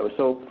EBSCO.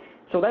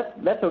 So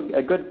that's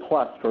a good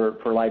plus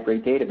for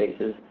library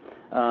databases.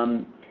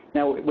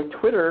 Now with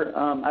Twitter,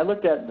 I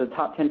looked at the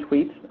top 10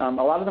 tweets. A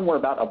lot of them were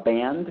about a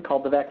band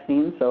called The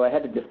Vaccine, so I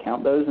had to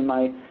discount those in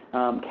my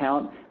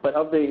count. But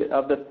of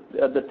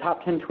the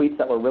top 10 tweets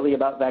that were really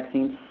about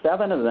vaccines,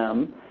 7 of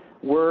them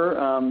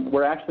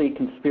were actually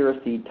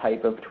conspiracy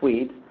type of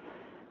tweets.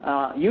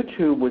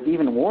 YouTube was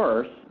even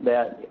worse,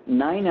 that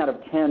 9 out of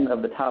 10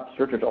 of the top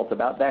search results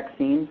about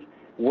vaccines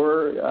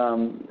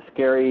were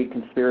scary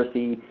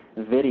conspiracy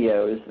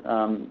videos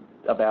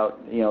about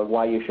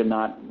why you should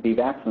not be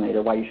vaccinated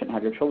or why you shouldn't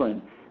have your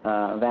children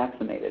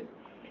vaccinated.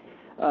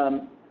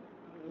 On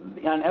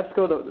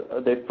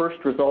EBSCO, the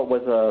first result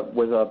was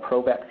a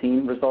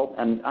pro-vaccine result,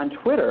 and on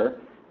Twitter,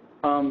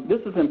 this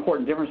is an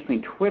important difference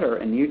between Twitter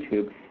and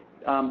YouTube.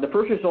 The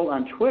first result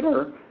on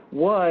Twitter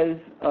was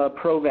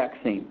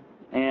pro-vaccine,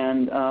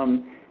 and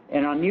on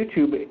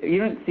YouTube, you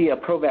didn't see a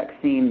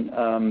pro-vaccine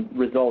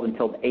result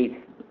until the 8th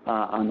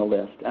on the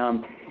list,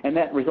 and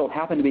that result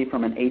happened to be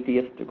from an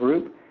atheist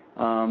group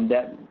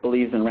that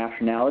believes in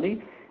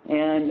rationality.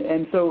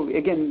 And so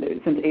again,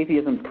 since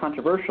atheism is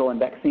controversial and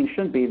vaccines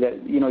shouldn't be,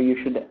 that you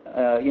should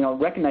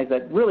recognize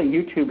that really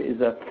YouTube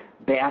is a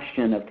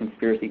bastion of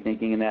conspiracy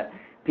thinking, and that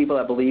people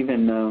that believe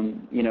in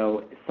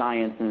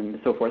science and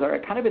so forth are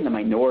kind of in the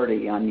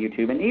minority on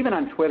YouTube, and even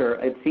on Twitter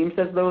it seems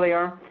as though they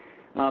are,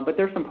 but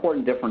there's some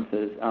important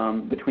differences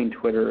between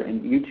Twitter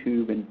and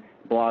YouTube and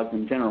blogs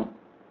in general.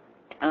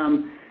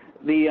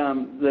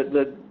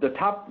 The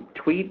top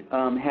tweet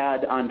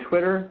had on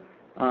Twitter,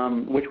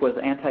 which was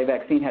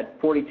anti-vaccine, had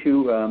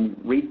 42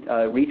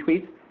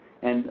 retweets,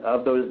 and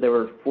of those there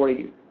were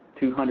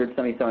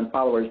 4,277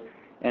 followers.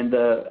 And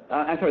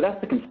I'm sorry, that's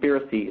the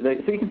conspiracy.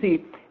 So you can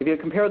see, if you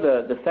compare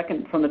the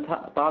second from the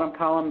bottom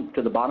column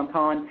to the bottom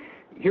column,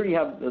 here you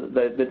have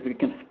the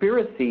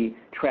conspiracy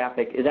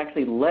traffic is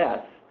actually less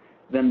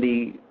than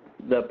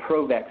the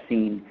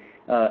pro-vaccine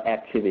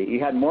activity. You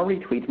had more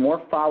retweets,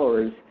 more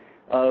followers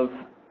of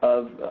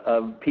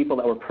people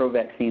that were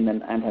pro-vaccine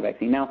than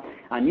anti-vaccine. Now,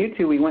 on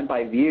YouTube, we went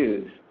by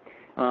views.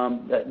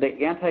 The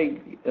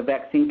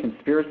anti-vaccine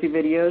conspiracy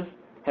videos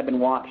have been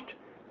watched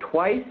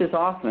twice as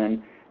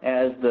often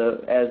as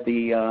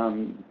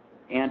the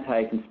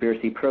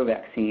anti-conspiracy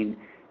pro-vaccine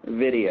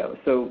video.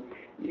 So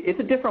it's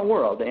a different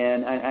world.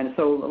 And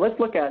so let's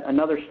look at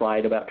another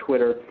slide about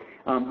Twitter.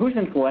 Who's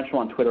influential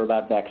on Twitter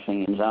about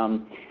vaccines?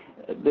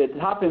 The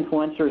top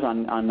influencers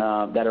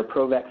that are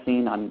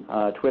pro-vaccine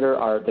on Twitter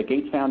are the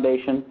Gates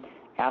Foundation,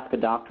 Ask a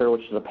Doctor,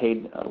 which is a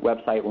paid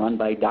website run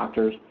by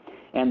doctors,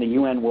 and the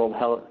UN World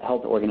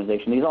Health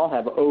Organization. These all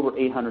have over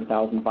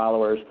 800,000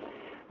 followers.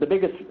 The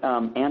biggest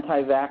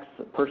anti-vax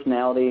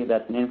personality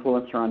that's an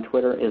influencer on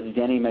Twitter is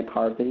Jenny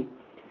McCarthy,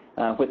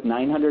 with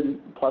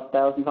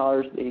 900,000+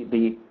 followers.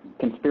 The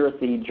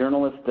conspiracy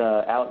journalist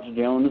Alex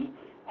Jones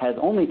has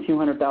only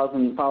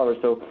 200,000 followers.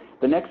 So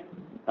the next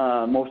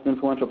most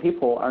influential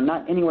people are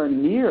not anywhere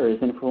near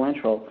as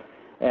influential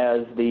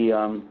as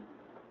the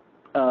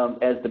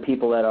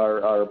people that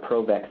are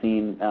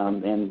pro-vaccine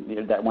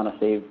and that want to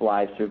save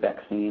lives through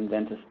vaccines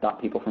and to stop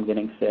people from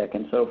getting sick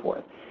and so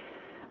forth.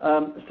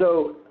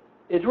 So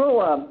it's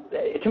real.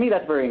 To me,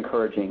 that's very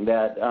encouraging.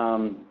 That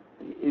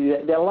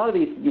a lot of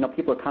these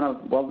people are kind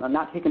of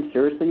not taken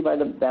seriously by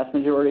the vast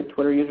majority of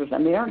Twitter users,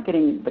 and they aren't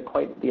getting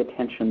quite the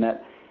attention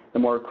that the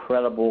more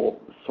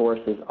credible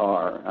sources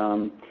are.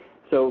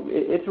 So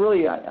it's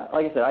really,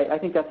 like I said, I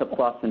think that's a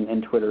plus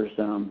in Twitter's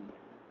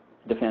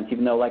defense,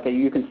 even though, like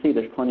you can see,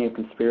 there's plenty of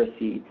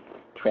conspiracy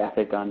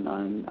traffic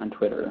on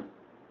Twitter.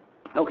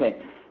 Okay,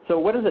 so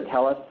what does it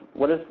tell us?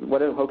 What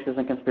are hoaxes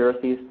and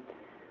conspiracies?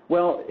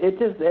 Well, it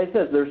says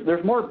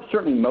there's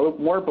certainly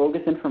more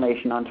bogus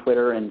information on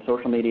Twitter and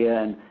social media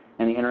and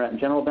the internet in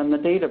general than the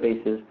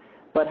databases.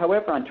 But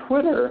however, on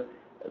Twitter,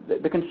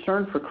 the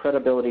concern for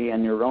credibility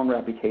and your own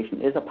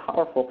reputation is a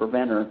powerful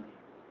preventer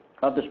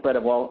of the spread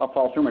of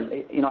false rumors.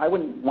 I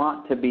wouldn't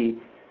want to be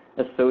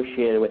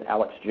associated with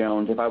Alex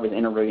Jones if I was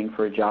interviewing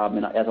for a job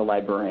as a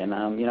librarian.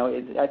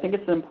 I think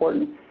it's an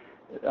important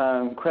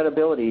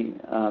credibility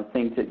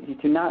thing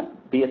to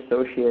not be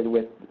associated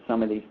with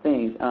some of these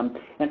things.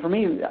 And for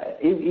me,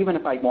 even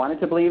if I wanted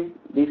to believe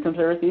these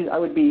conspiracies, I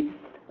would be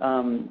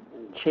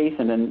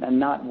chastened and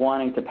not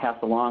wanting to pass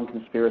along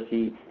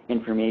conspiracy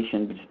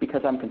information just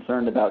because I'm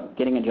concerned about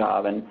getting a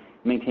job and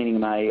maintaining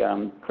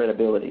my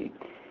credibility.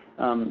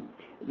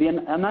 The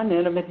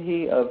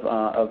anonymity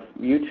of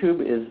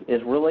YouTube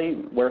is really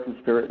where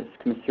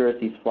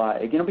conspiracies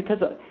fly.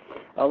 Because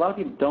a lot of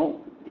people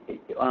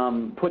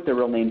don't put their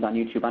real names on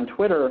YouTube. On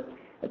Twitter,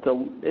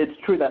 it's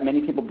true that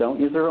many people don't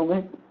use their real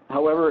name.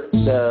 However,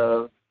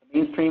 the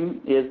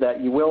mainstream is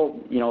that you will,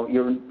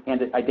 your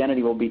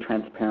identity will be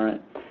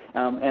transparent,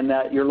 and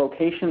that your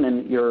location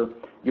and your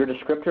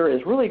descriptor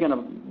is really going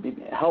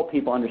to help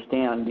people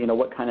understand,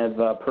 what kind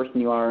of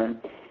person you are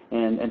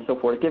and so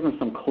forth. Give them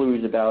some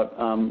clues about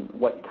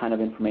what kind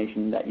of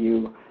information that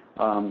you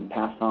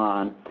pass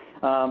on.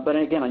 But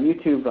again, on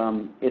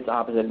YouTube, it's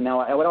opposite. Now,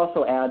 I would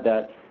also add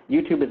that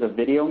YouTube is a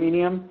video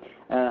medium,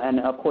 and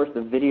of course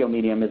the video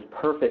medium is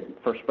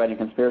perfect for spreading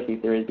conspiracy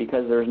theories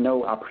because there's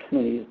no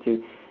opportunities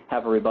to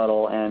have a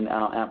rebuttal, and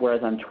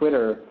whereas on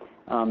Twitter,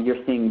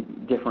 you're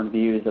seeing different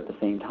views at the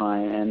same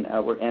time, and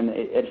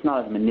it's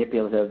not as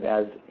manipulative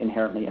as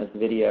inherently as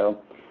video.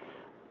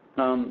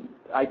 I'm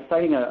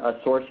citing a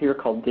source here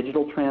called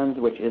Digital Trends,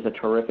 which is a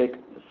terrific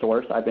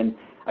source.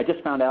 I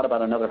just found out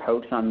about another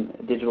hoax on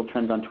Digital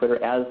Trends on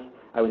Twitter as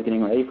I was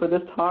getting ready for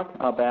this talk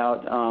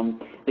about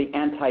the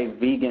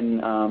anti-vegan,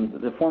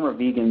 the former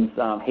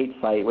vegans hate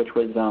site, which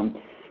was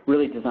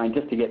really designed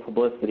just to get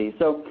publicity.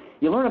 So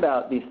you learn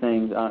about these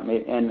things,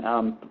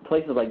 and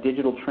places like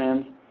Digital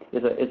Trends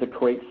is a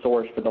great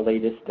source for the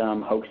latest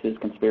hoaxes,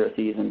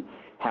 conspiracies, and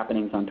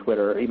happenings on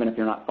Twitter, even if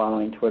you're not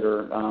following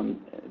Twitter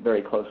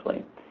very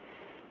closely.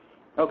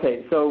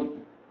 Okay, so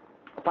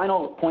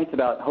final points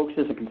about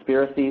hoaxes and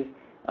conspiracies.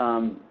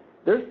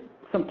 There's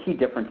some key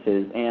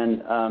differences,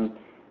 and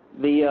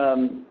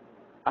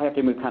I have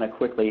to move kind of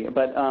quickly,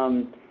 but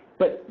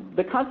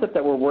the concept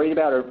that we're worried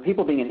about are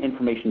people being in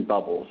information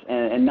bubbles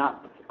and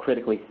not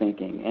critically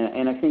thinking.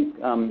 And I think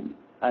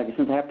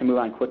since I have to move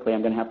on quickly,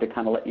 I'm going to have to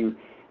kind of let you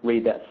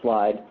read that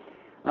slide.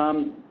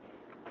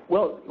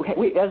 Well,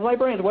 as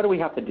librarians, what do we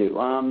have to do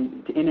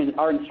in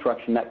our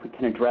instruction that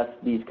can address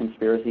these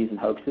conspiracies and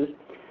hoaxes?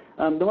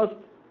 The most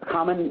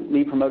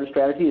commonly promoted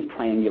strategy is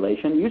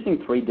triangulation,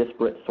 using 3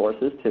 disparate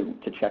sources to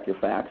check your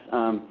facts.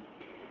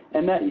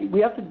 And that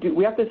we have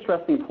to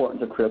stress the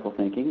importance of critical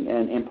thinking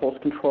and impulse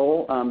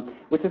control,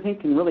 which I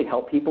think can really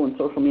help people in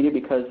social media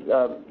because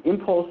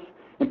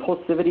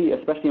impulsivity,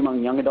 especially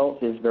among young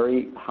adults, is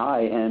very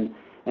high, and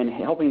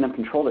helping them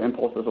control their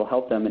impulses will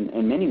help them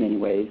in many, many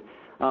ways.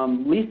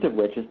 Least of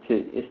which is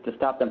to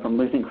stop them from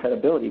losing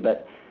credibility.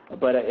 But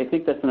I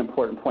think that's an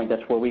important point.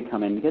 That's where we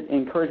come in.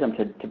 Encourage them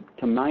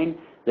to mind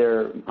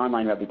their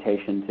online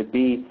reputation, to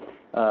be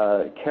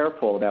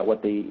careful about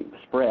what they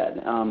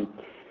spread.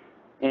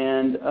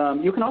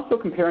 You can also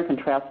compare and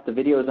contrast the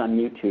videos on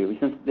YouTube.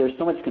 Since there's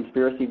so much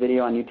conspiracy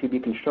video on YouTube, you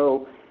can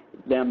show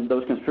them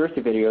those conspiracy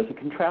videos and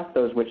contrast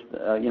those with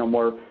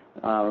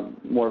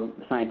more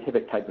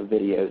scientific type of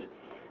videos.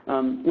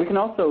 We can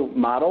also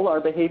model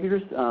our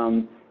behaviors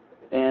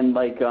and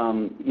by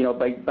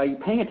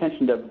paying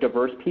attention to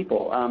diverse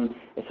people.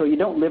 So you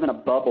don't live in a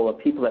bubble of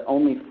people that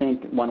only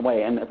think one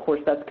way. And of course,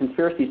 that's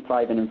conspiracies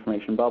thrive in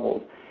information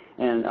bubbles.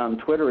 And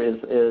Twitter is,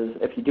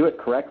 if you do it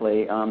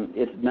correctly,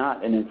 it's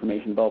not an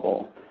information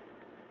bubble.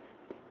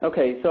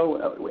 Okay,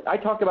 so I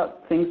talked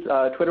about things,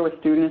 Twitter with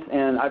students,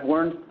 and I've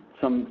learned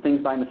some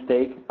things by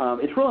mistake.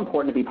 It's real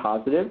important to be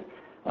positive.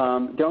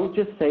 Don't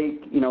just say,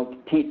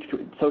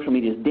 social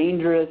media is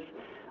dangerous,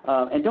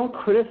 and don't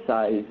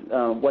criticize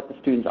what the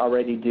students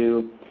already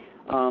do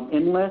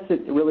unless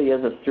it really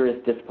is a serious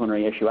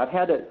disciplinary issue. I've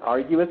had to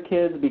argue with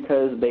kids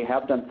because they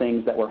have done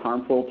things that were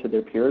harmful to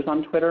their peers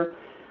on Twitter.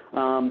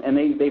 And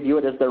they view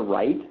it as their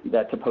right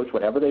to post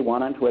whatever they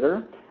want on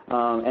Twitter.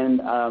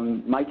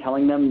 My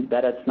telling them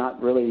that it's not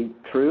really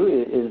true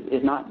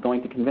is not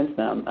going to convince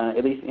them.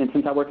 At least, and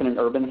since I work in an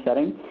urban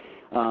setting,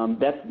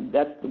 that's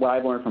what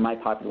I've learned from my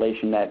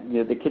population. That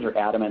the kids are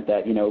adamant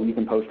that you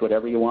can post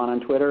whatever you want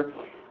on Twitter,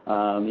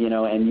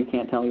 and you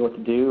can't tell me what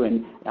to do.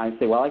 And I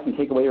say, well, I can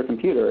take away your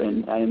computer,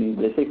 and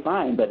they say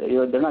fine, but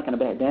they're not going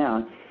to back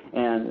down.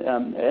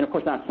 And of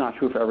course, that's not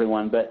true for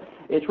everyone, but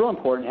it's real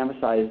important to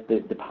emphasize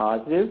the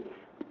positive.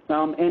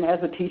 And as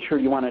a teacher,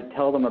 you want to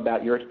tell them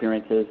about your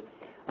experiences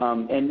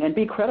and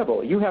be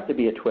credible. You have to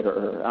be a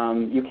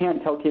Twitterer. You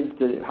can't tell kids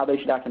how they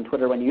should act on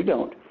Twitter when you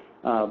don't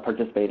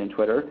participate in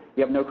Twitter.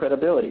 You have no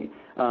credibility.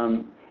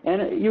 And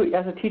you,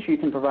 as a teacher, you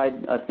can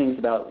provide things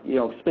about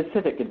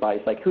specific advice,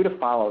 like who to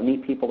follow,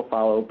 neat people to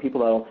follow, people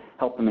that will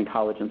help them in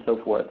college, and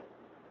so forth.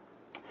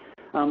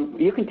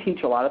 You can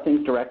teach a lot of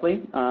things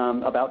directly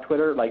about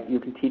Twitter, like you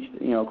can teach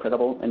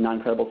credible and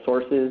non-credible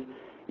sources.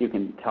 You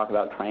can talk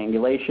about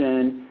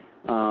triangulation.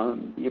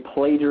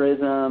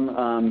 Plagiarism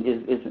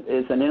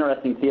is an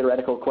interesting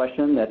theoretical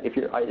question. That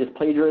is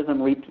plagiarism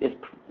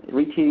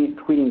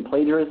retweeting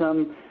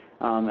plagiarism?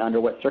 Under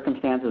what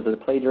circumstances is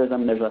it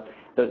plagiarism? There's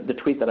the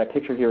tweet that I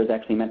picture here is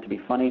actually meant to be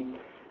funny.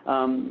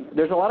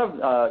 There's a lot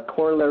of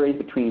corollaries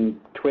between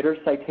Twitter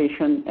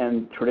citation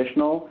and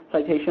traditional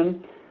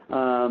citation.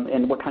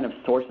 And what kind of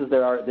sources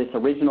there are, this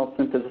original,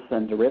 synthesis,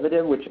 and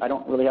derivative, which I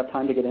don't really have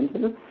time to get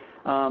into,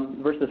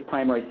 versus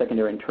primary,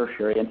 secondary, and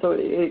tertiary. And so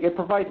it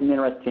provides an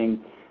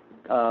interesting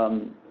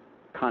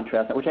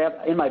contrast, which I have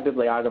in my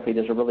bibliography.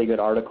 There's a really good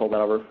article that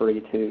I'll refer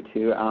you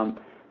to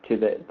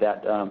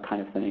that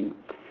kind of thing.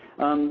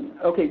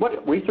 Okay,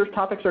 what research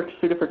topics are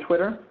suited for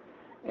Twitter?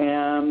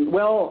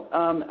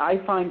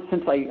 I find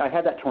since I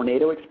had that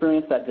tornado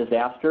experience, that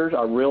disasters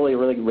are really,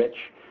 really rich.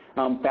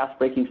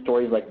 Fast-breaking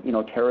stories like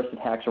terrorist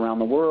attacks around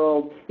the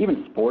world,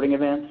 even sporting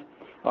events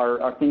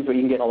are things where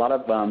you can get a lot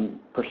of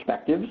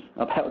perspectives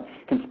about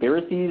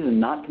conspiracies and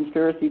not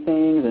conspiracy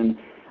things, and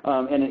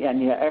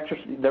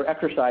there are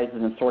exercises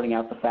in sorting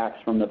out the facts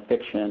from the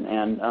fiction,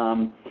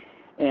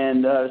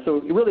 and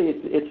so really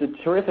it's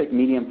a terrific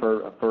medium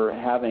for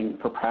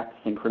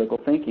practicing critical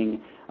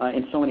thinking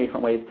in so many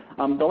different ways.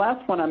 The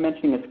last one I'm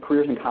mentioning is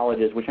careers in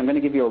colleges, which I'm going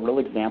to give you a real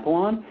example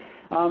on.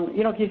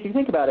 If you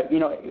think about it,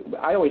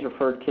 I always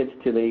refer kids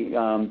to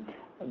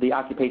the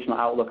occupational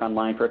outlook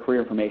online for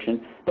career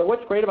information. But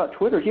what's great about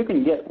Twitter is you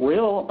can get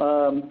real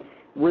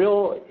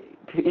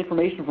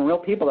information from real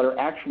people that are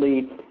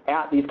actually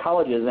at these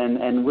colleges,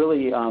 and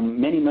really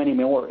many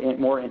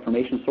more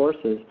information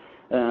sources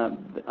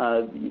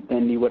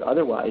than you would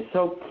otherwise.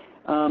 So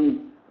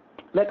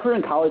that career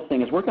in college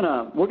thing is we're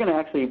gonna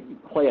actually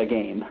play a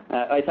game.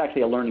 It's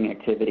actually a learning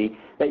activity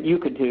that you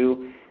could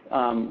do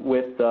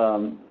with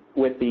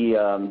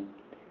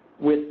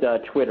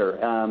Twitter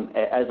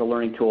as a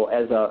learning tool,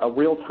 as a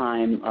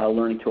real-time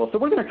learning tool. So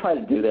we're going to try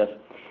to do this.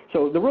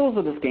 So the rules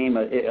of this game,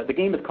 the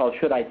game is called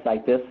Should I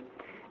Cite This?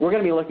 We're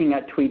going to be looking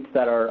at tweets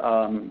that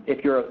are,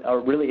 if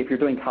you're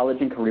doing college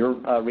and career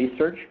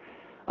research.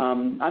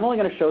 I'm only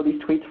going to show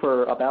these tweets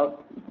for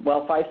about,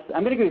 well,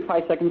 I'm going to give you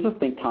 5 seconds of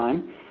think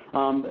time.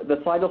 The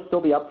slide will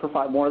still be up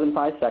for more than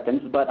 5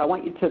 seconds, but I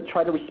want you to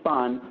try to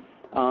respond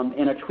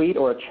in a tweet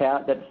or a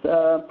chat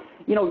that's,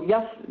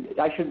 yes,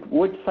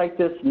 would cite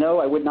this, no,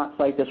 I would not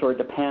cite this, or it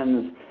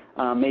depends.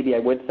 Maybe I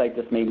would cite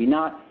this, maybe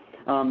not.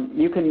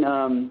 You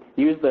can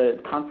use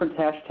the conference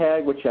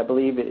hashtag, which I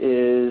believe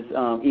is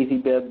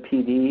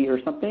EasyBibPD or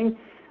something,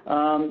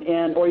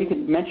 or you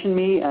could mention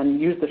me and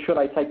use the Should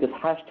I Cite This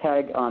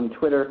hashtag on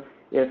Twitter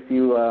if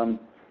you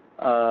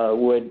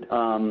would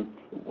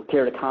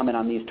care to comment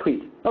on these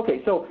tweets.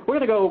 Okay, so we're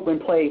going to go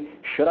and play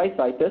Should I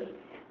Cite This?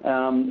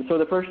 So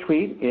the first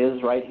tweet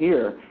is right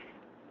here.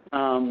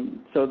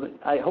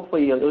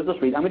 Hopefully you'll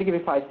just read. I'm going to give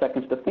you 5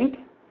 seconds to think,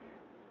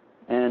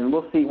 and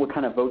we'll see what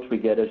kind of votes we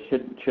get as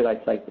should I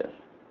cite this.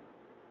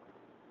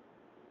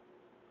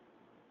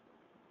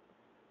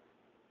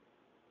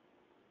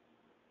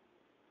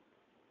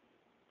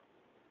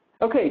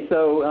 Okay,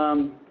 so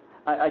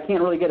I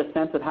can't really get a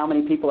sense of how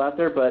many people out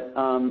there, but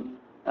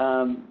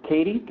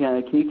Katie,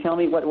 can you tell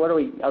me what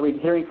are we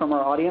hearing from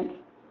our audience?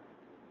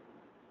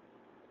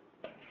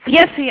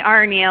 Yes, we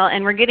are, Neil,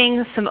 and we're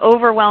getting some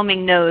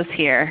overwhelming no's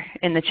here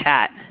in the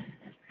chat.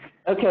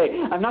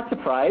 Okay, I'm not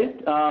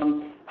surprised.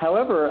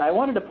 However, I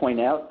wanted to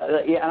point out,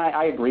 and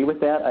I agree with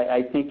that.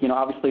 I think,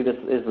 obviously this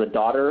is the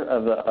daughter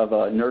of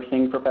a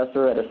nursing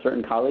professor at a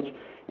certain college,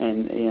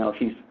 and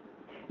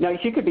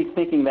she could be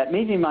thinking that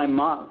maybe my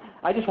mom,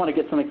 I just want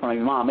to get something from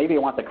my mom. Maybe I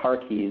want the car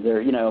keys,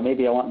 or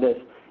maybe I want this,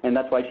 and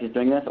that's why she's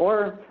doing this.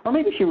 Or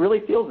maybe she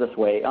really feels this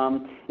way.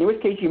 In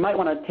which case, you might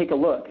want to take a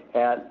look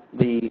at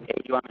the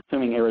AU, I'm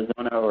assuming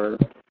Arizona or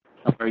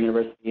somewhere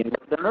university, and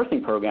their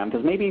nursing program,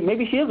 because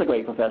maybe she is a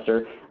great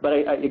professor. But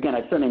again,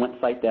 I certainly wouldn't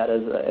cite that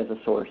as a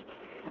source.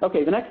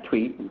 Okay, the next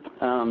tweet.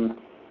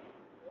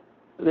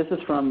 This is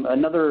from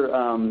another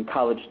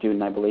college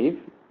student, I believe.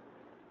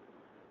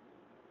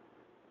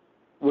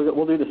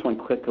 We'll do this one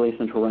quickly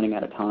since we're running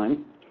out of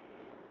time.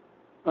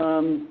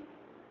 I'm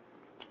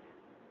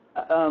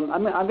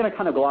going to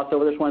kind of gloss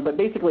over this one, but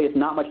basically it's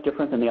not much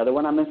different than the other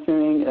one, I'm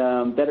assuming,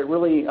 that it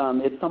really,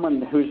 it's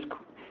someone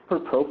her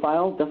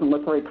profile doesn't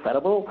look very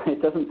credible.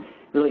 It doesn't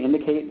really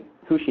indicate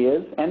who she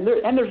is, and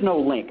there's no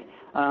link.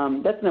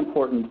 That's an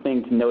important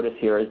thing to notice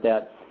here, is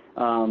that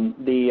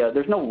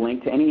there's no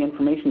link to any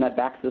information that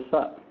backs this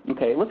up.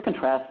 Okay, let's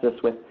contrast this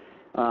with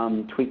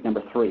tweet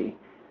number 3.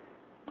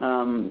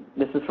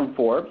 This is from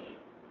Forbes.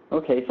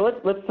 Okay, so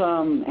let's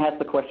ask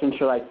the question,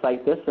 should I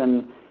cite this?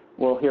 And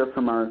we'll hear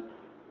from our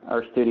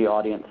studio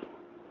audience.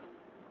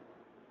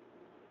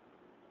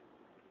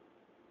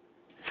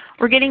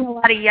 We're getting a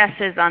lot of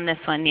yeses on this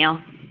one, Neil.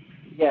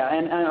 Yeah,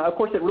 and of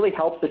course it really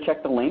helps to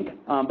check the link,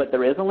 but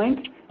there is a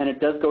link, and it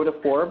does go to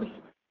Forbes,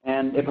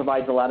 and it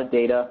provides a lot of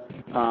data,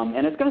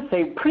 and it's going to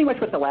say pretty much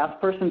what the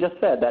last person just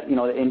said, that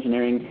the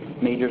engineering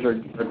majors are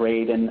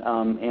great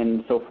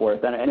and so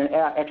forth, and it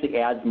actually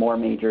adds more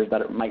majors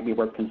that it might be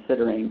worth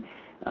considering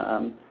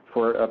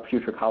for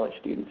future college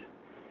students.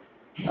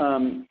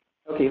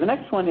 Okay, the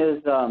next one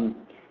is,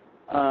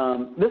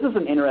 this is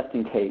an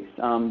interesting case.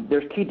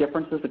 There's key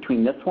differences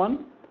between this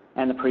one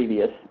and the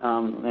previous,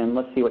 and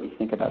let's see what you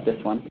think about this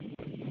one.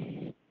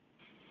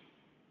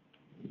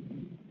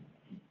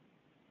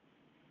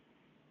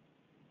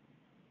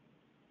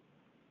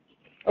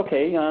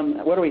 Okay,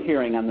 what are we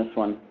hearing on this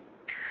one?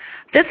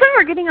 This one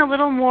we're getting a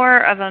little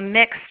more of a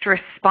mixed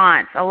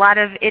response. A lot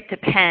of it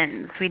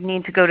depends. We'd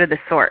need to go to the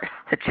source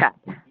to check.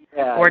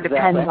 Yeah, or exactly.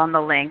 Depends on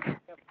the link.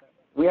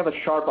 We have a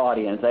sharp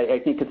audience, I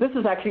think, because this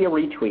is actually a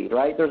retweet,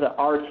 right? There's an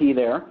RT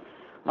there.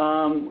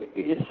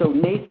 So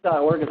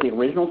NACE.org is the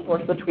original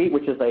source of the tweet,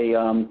 which is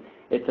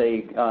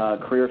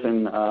careers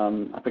in,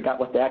 I forgot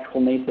what the actual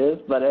NACE is,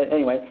 but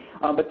anyway,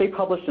 but they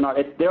published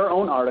it's their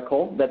own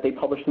article that they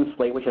published in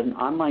Slate, which is an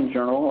online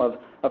journal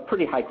of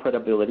pretty high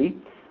credibility.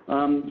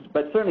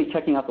 But certainly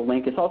checking out the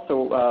link is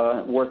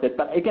also worth it.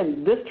 But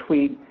again, this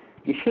tweet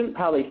you shouldn't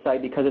probably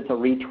cite because it's a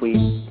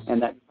retweet,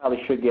 and that probably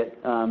should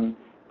get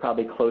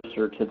probably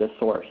closer to the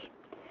source.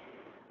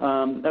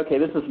 Okay,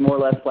 this is more or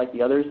less like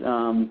the others.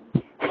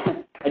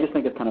 I just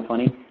think it's kind of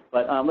funny.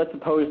 But let's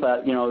suppose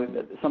that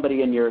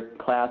somebody in your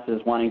class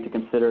is wanting to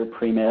consider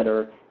pre-med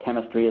or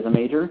chemistry as a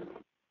major,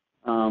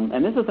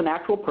 and this is an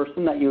actual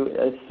person that you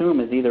assume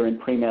is either in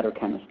pre-med or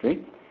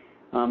chemistry.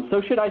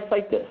 So should I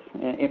cite this?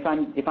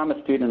 If I'm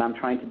a student, I'm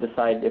trying to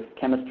decide if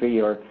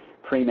chemistry or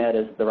pre-med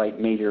is the right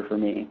major for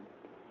me.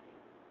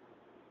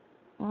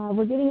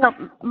 We're getting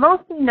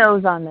mostly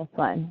no's on this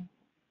one.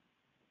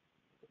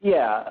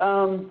 Yeah,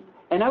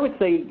 and I would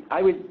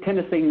tend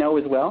to say no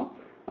as well.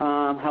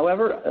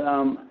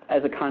 However,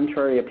 as a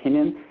contrary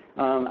opinion,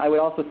 I would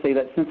also say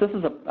that since this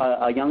is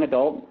a young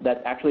adult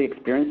that's actually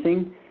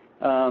experiencing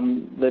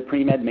the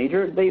pre-med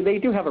major, they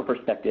do have a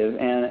perspective,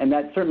 and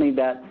that certainly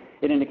that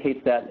it indicates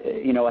that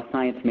a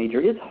science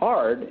major is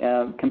hard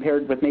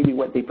compared with maybe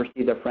what they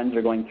perceive their friends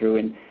are going through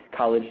in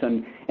college,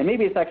 and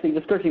maybe it's actually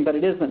discouraging, but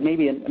it isn't.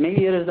 Maybe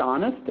it is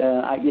honest.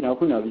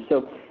 Who knows?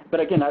 So, but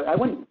again, I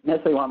wouldn't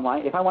necessarily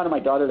want if I wanted my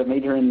daughter to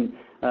major in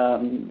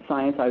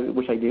science,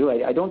 which I do.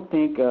 I don't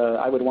think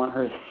I would want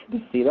her to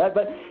see that,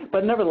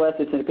 but nevertheless,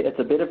 it's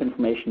a bit of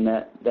information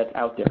that's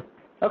out there.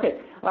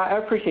 Okay, I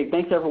appreciate it.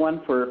 Thanks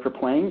everyone for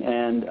playing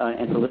and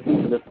for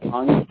listening to this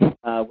long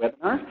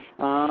webinar.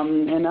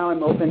 And now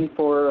I'm open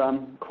for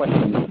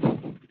questions.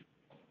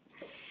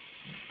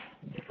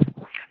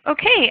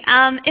 Okay,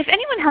 if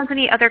anyone has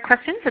any other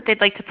questions that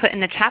they'd like to put in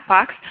the chat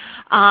box,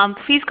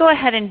 please go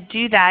ahead and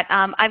do that.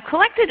 I've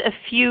collected a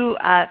few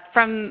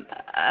from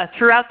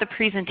throughout the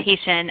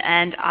presentation,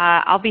 and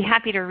I'll be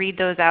happy to read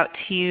those out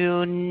to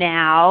you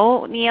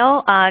now.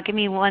 Neil, give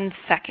me 1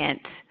 second.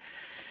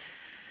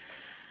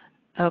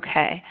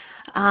 Okay.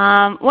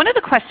 One of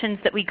the questions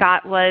that we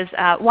got was,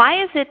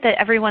 why is it that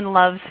everyone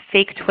loves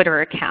fake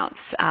Twitter accounts?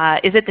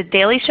 Is it the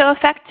Daily Show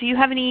effect? Do you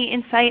have any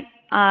insight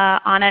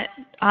on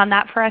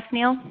that for us,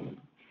 Neil?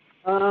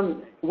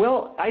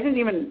 Well, I didn't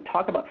even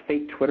talk about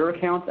fake Twitter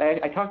accounts.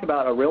 I talked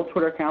about a real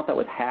Twitter account that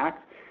was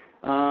hacked.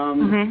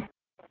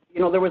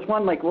 There was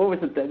one, like, what was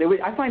it?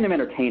 I find them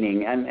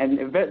entertaining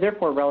and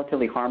therefore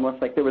relatively harmless.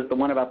 Like there was the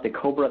one about the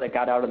cobra that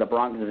got out of the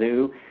Bronx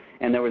Zoo,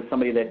 and there was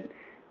somebody that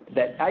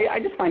I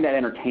just find that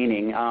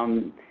entertaining.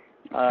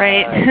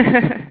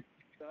 Right.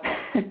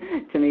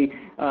 To me,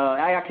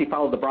 I actually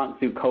followed the Bronx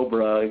Zoo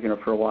cobra,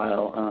 for a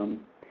while.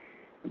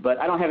 But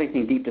I don't have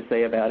anything deep to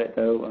say about it,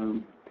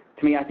 though.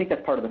 To me, I think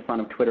that's part of the fun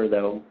of Twitter,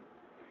 though.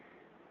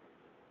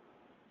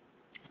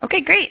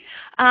 Okay, great.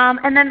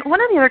 And then one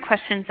of the other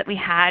questions that we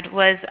had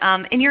was,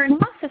 in your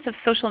analysis of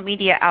social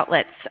media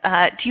outlets,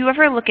 do you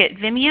ever look at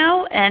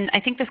Vimeo? And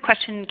I think this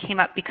question came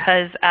up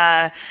because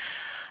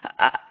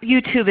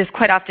YouTube is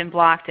quite often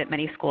blocked at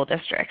many school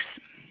districts.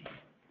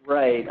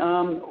 Right.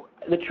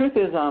 The truth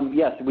is,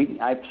 yes,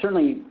 I've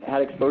certainly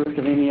had exposure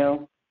to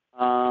Vimeo.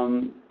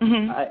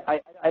 I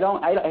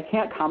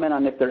can't comment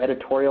on if their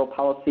editorial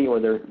policy or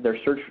their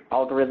search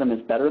algorithm is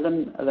better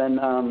than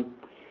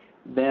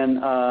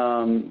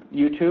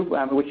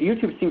YouTube, which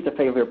YouTube seems to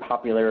favor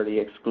popularity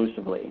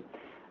exclusively,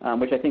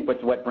 which I think was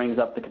what brings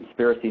up the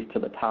conspiracies to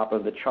the top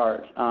of the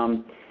chart.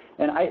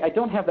 And I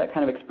don't have that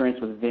kind of experience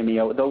with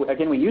Vimeo, though,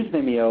 again, we use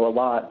Vimeo a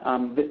lot.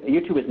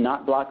 YouTube is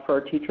not blocked for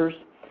our teachers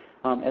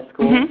at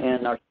school,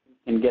 and our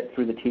students can get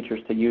through the teachers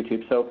to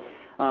YouTube. So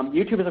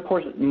YouTube is, of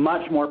course,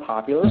 much more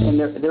popular, and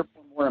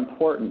therefore more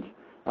important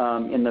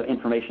in the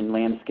information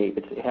landscape.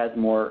 It has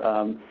more,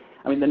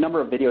 the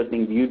number of videos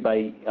being viewed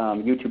by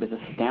YouTube is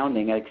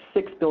astounding. Like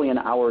 6 billion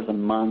hours a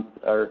month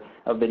of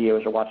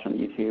videos are watched on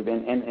YouTube,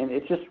 and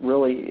it's just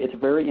really, it's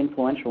very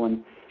influential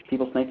in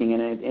people's thinking,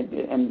 and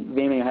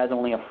Vimeo has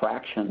only a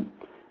fraction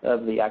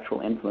of the actual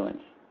influence.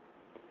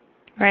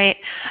 Right.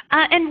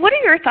 And what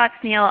are your thoughts,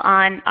 Neil,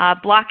 on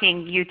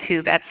blocking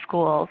YouTube at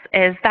schools?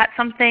 Is that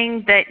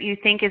something that you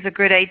think is a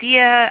good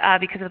idea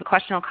because of the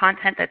questionable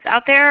content that's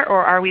out there,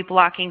 or are we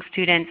blocking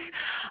students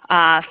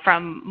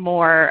from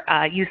more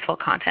useful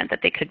content that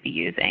they could be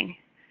using?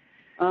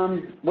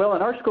 Well,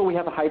 in our school we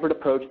have a hybrid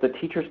approach. The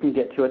teachers can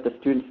get to it. The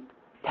students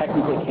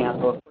technically can't.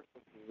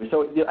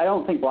 So I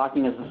don't think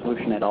blocking is a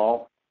solution at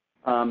all.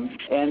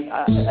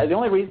 The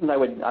only reason I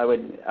would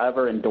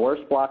ever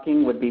endorse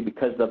blocking would be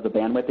because of the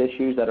bandwidth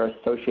issues that are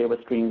associated with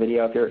streaming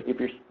video.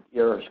 If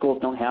your schools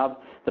don't have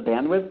the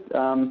bandwidth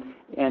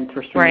and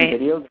for streaming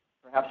videos,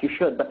 perhaps you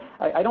should. But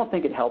I don't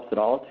think it helps at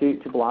all to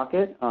block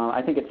it.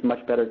 I think it's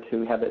much better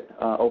to have it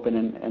open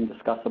and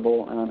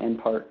discussable and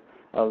part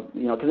of,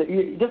 because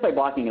just by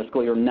blocking a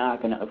school, you're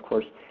not going to, of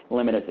course,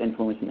 limit its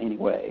influence in any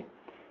way.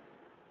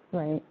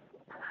 Right.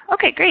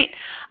 Okay, great.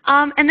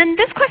 And then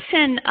this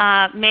question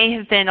may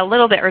have been a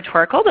little bit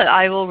rhetorical, but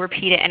I will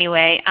repeat it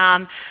anyway.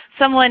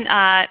 Someone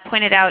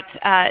pointed out,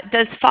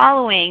 does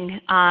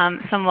following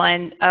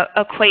someone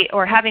equate,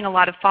 or having a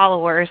lot of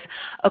followers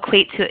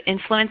equate to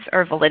influence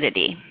or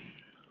validity?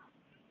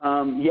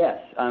 Yes.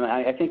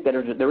 I think that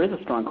there is a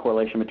strong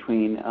correlation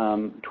between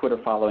Twitter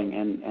following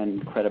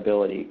and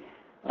credibility.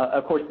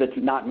 Of course, that's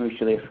not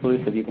mutually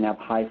exclusive. You can have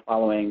high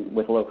following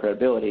with low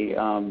credibility.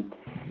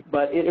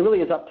 But it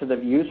really is up to the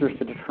users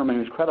to determine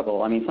who's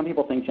credible. I mean, some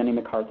people think Jenny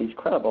McCarthy is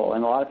credible,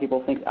 and a lot of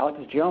people think Alex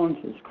Jones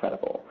is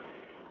credible.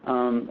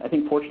 I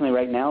think fortunately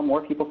right now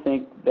more people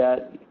think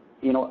that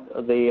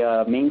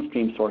the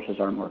mainstream sources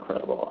are more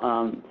credible.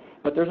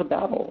 But there's a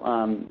battle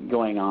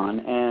going on,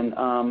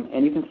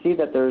 and you can see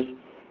that there's.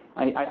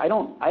 I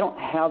don't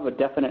have a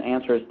definite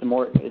answer as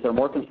to is there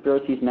more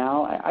conspiracies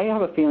now? I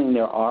have a feeling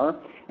there are,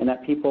 and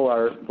that people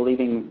are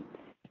believing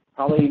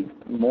probably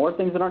more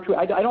things that aren't true.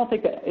 I don't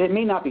think that it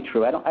may not be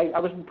true. I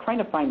was trying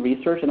to find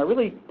research, and I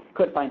really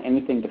couldn't find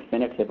anything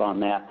definitive on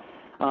that.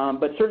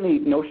 But certainly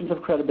notions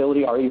of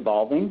credibility are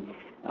evolving.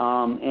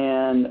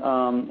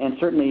 And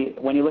certainly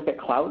when you look at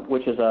Klout,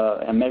 which is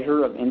a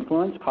measure of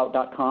influence,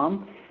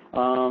 Klout.com,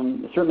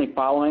 certainly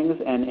followings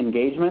and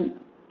engagement.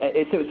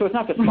 So it's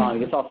not just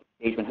following, it's also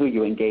engagement, who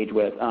you engage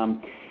with,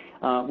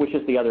 which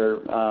is the other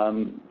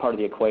part of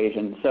the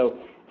equation. So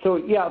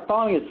yeah,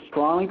 following is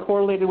strongly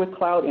correlated with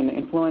Klout and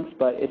influence,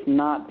 but it's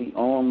not the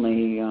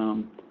only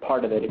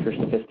part of it if you're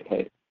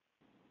sophisticated.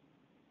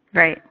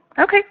 Right.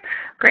 Okay,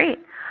 great.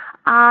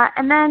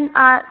 And then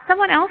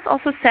someone else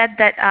also said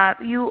that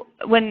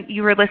when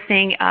you were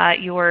listing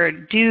your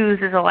dues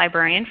as a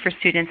librarian for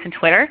students in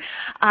Twitter,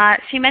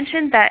 she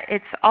mentioned that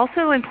it's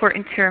also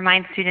important to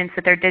remind students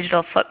that their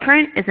digital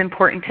footprint is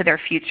important to their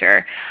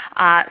future.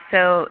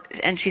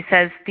 And she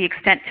says the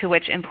extent to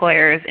which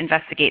employers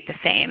investigate the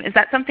same. Is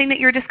that something that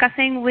you're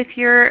discussing with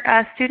your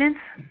students?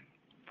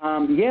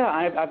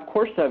 Yeah, of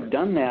course I've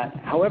done that.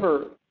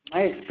 However,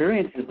 my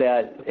experience is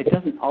that it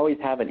doesn't always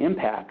have an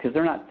impact because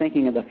they're not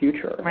thinking of the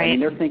future. Right. I mean,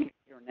 they're thinking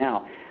here and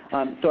now.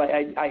 So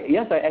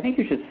yes, I think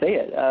you should say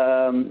it.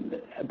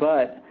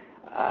 But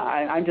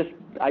I just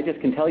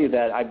can tell you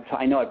that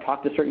I know I've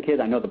talked to certain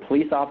kids. I know the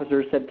police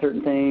officers said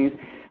certain things.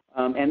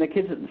 And the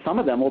kids, some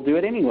of them will do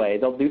it anyway.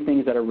 They'll do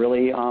things that are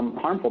really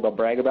harmful. They'll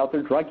brag about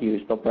their drug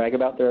use. They'll brag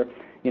about their,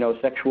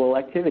 sexual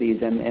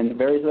activities and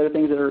various other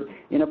things that are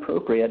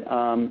inappropriate.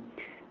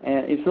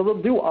 And so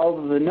they'll do all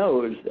of the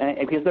no's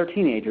because they're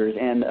teenagers.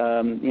 And,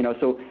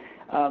 so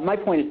my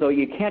point is, though,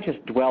 you can't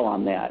just dwell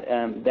on that,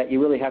 that you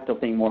really have to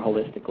think more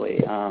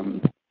holistically.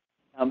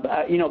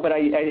 But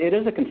it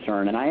is a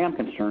concern, and I am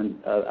concerned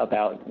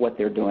about what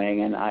they're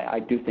doing, and I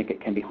do think it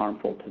can be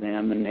harmful to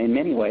them and in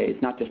many ways,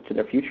 not just to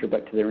their future,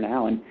 but to their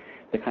now and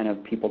the kind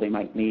of people they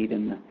might meet.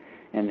 So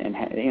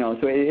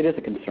it is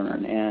a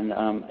concern. And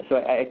so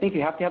I think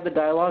you have to have the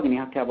dialogue, and you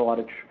have to have a lot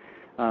of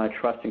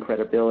trust and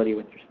credibility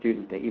with your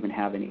students to even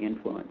have any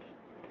influence.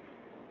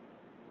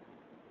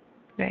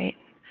 Great.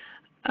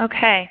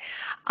 Okay.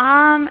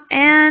 And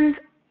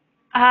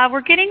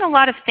we're getting a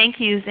lot of thank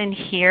yous in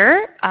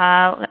here.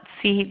 Let's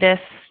see this.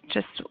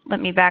 Just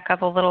let me back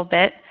up a little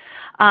bit.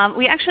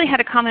 We actually had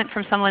a comment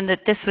from someone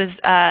that this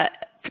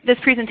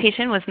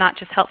presentation was not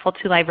just helpful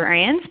to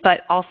librarians,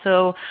 but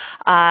also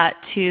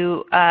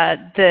to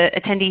the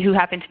attendee who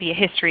happened to be a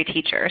history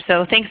teacher.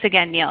 So thanks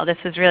again, Neil. This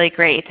is really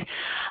great.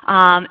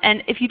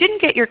 And if you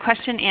didn't get your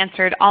question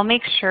answered, I'll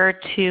make sure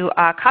to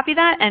copy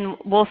that, and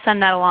we'll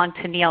send that along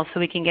to Neil so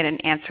we can get an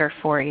answer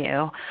for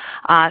you.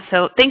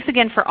 So thanks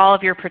again for all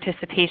of your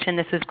participation.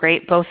 This is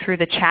great, both through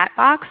the chat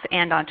box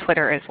and on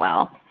Twitter as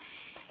well.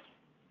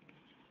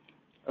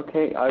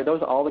 Okay, are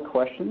those all the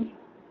questions?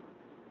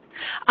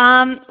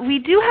 We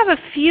do have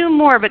a few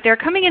more, but they're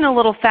coming in a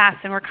little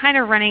fast, and we're kind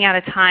of running out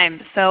of time.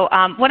 So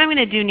what I'm going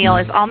to do, Neil,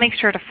 is I'll make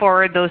sure to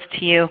forward those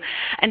to you.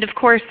 And of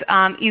course,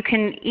 you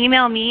can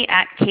email me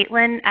at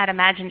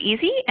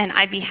Caitlin@ImagineEasy, and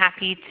I'd be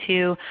happy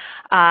to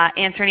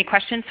answer any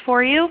questions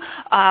for you.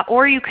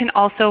 Or you can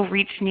also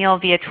reach Neil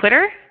via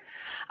Twitter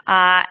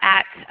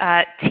at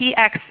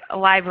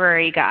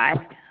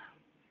TXLibraryGuy.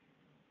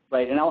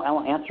 Right, and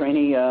I'll answer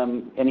any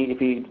if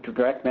you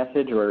direct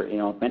message or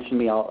mention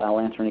me, I'll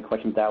answer any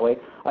questions that way.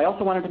 I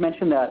also wanted to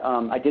mention that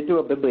I did do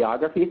a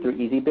bibliography through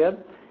EasyBib,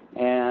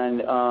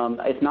 and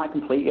it's not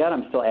complete yet.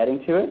 I'm still adding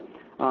to it.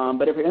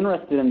 But if you're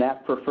interested in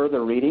that for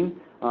further reading,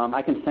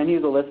 I can send you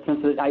the list.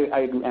 Since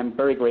I am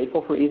very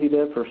grateful for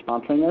EasyBib for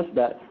sponsoring this,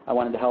 that I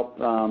wanted to help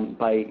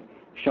by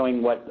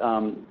showing what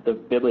the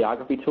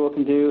bibliography tool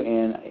can do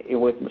and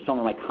with some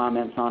of my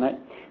comments on it.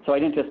 So I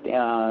didn't just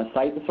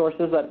cite the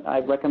sources that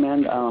I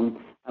recommend.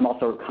 I'm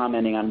also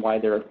commenting on why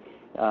they're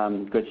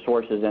good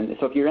sources. And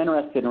so if you're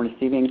interested in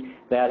receiving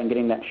that and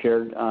getting that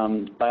shared,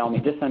 by all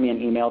means, just send me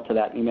an email to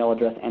that email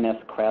address,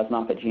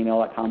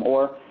 nskrasnoff@gmail.com,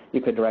 or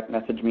you could direct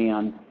message me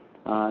on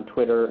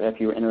Twitter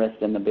if you're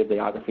interested in the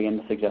bibliography and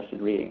the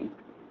suggested reading.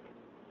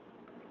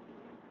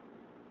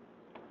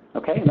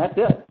 Okay, and that's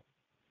it.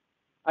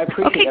 I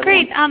appreciate it. Okay,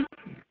 great.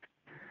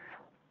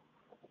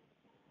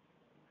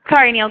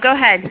 Sorry, Neil, go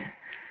ahead.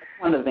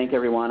 I wanted to thank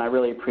everyone. I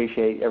really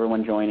appreciate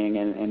everyone joining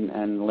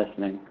and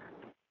listening.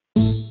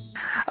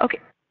 Okay.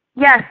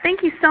 Yes,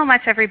 thank you so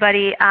much,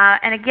 everybody.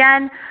 And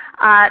again,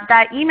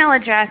 that email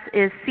address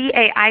is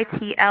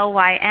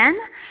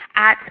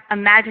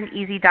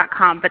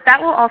CAITLYN@ImagineEasy.com. But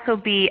that will also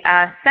be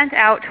sent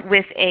out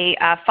with a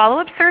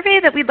follow-up survey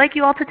that we'd like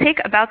you all to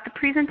take about the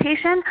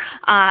presentation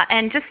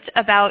and just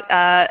about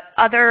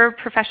other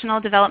professional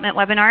development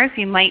webinars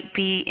you might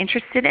be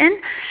interested in.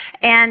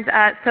 And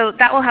so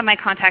that will have my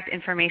contact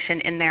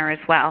information in there as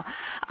well.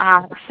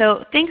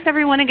 So thanks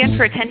everyone again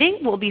for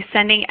attending. We'll be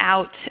sending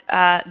out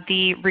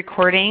the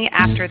recording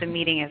after the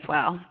meeting as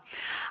well.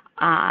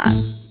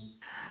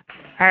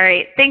 All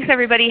right. Thanks,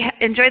 everybody.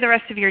 Enjoy the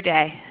rest of your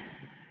day.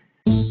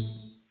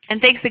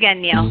 And thanks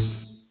again, Neil.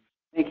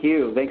 Thank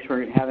you. Thanks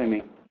for having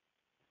me.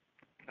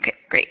 Okay,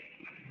 great.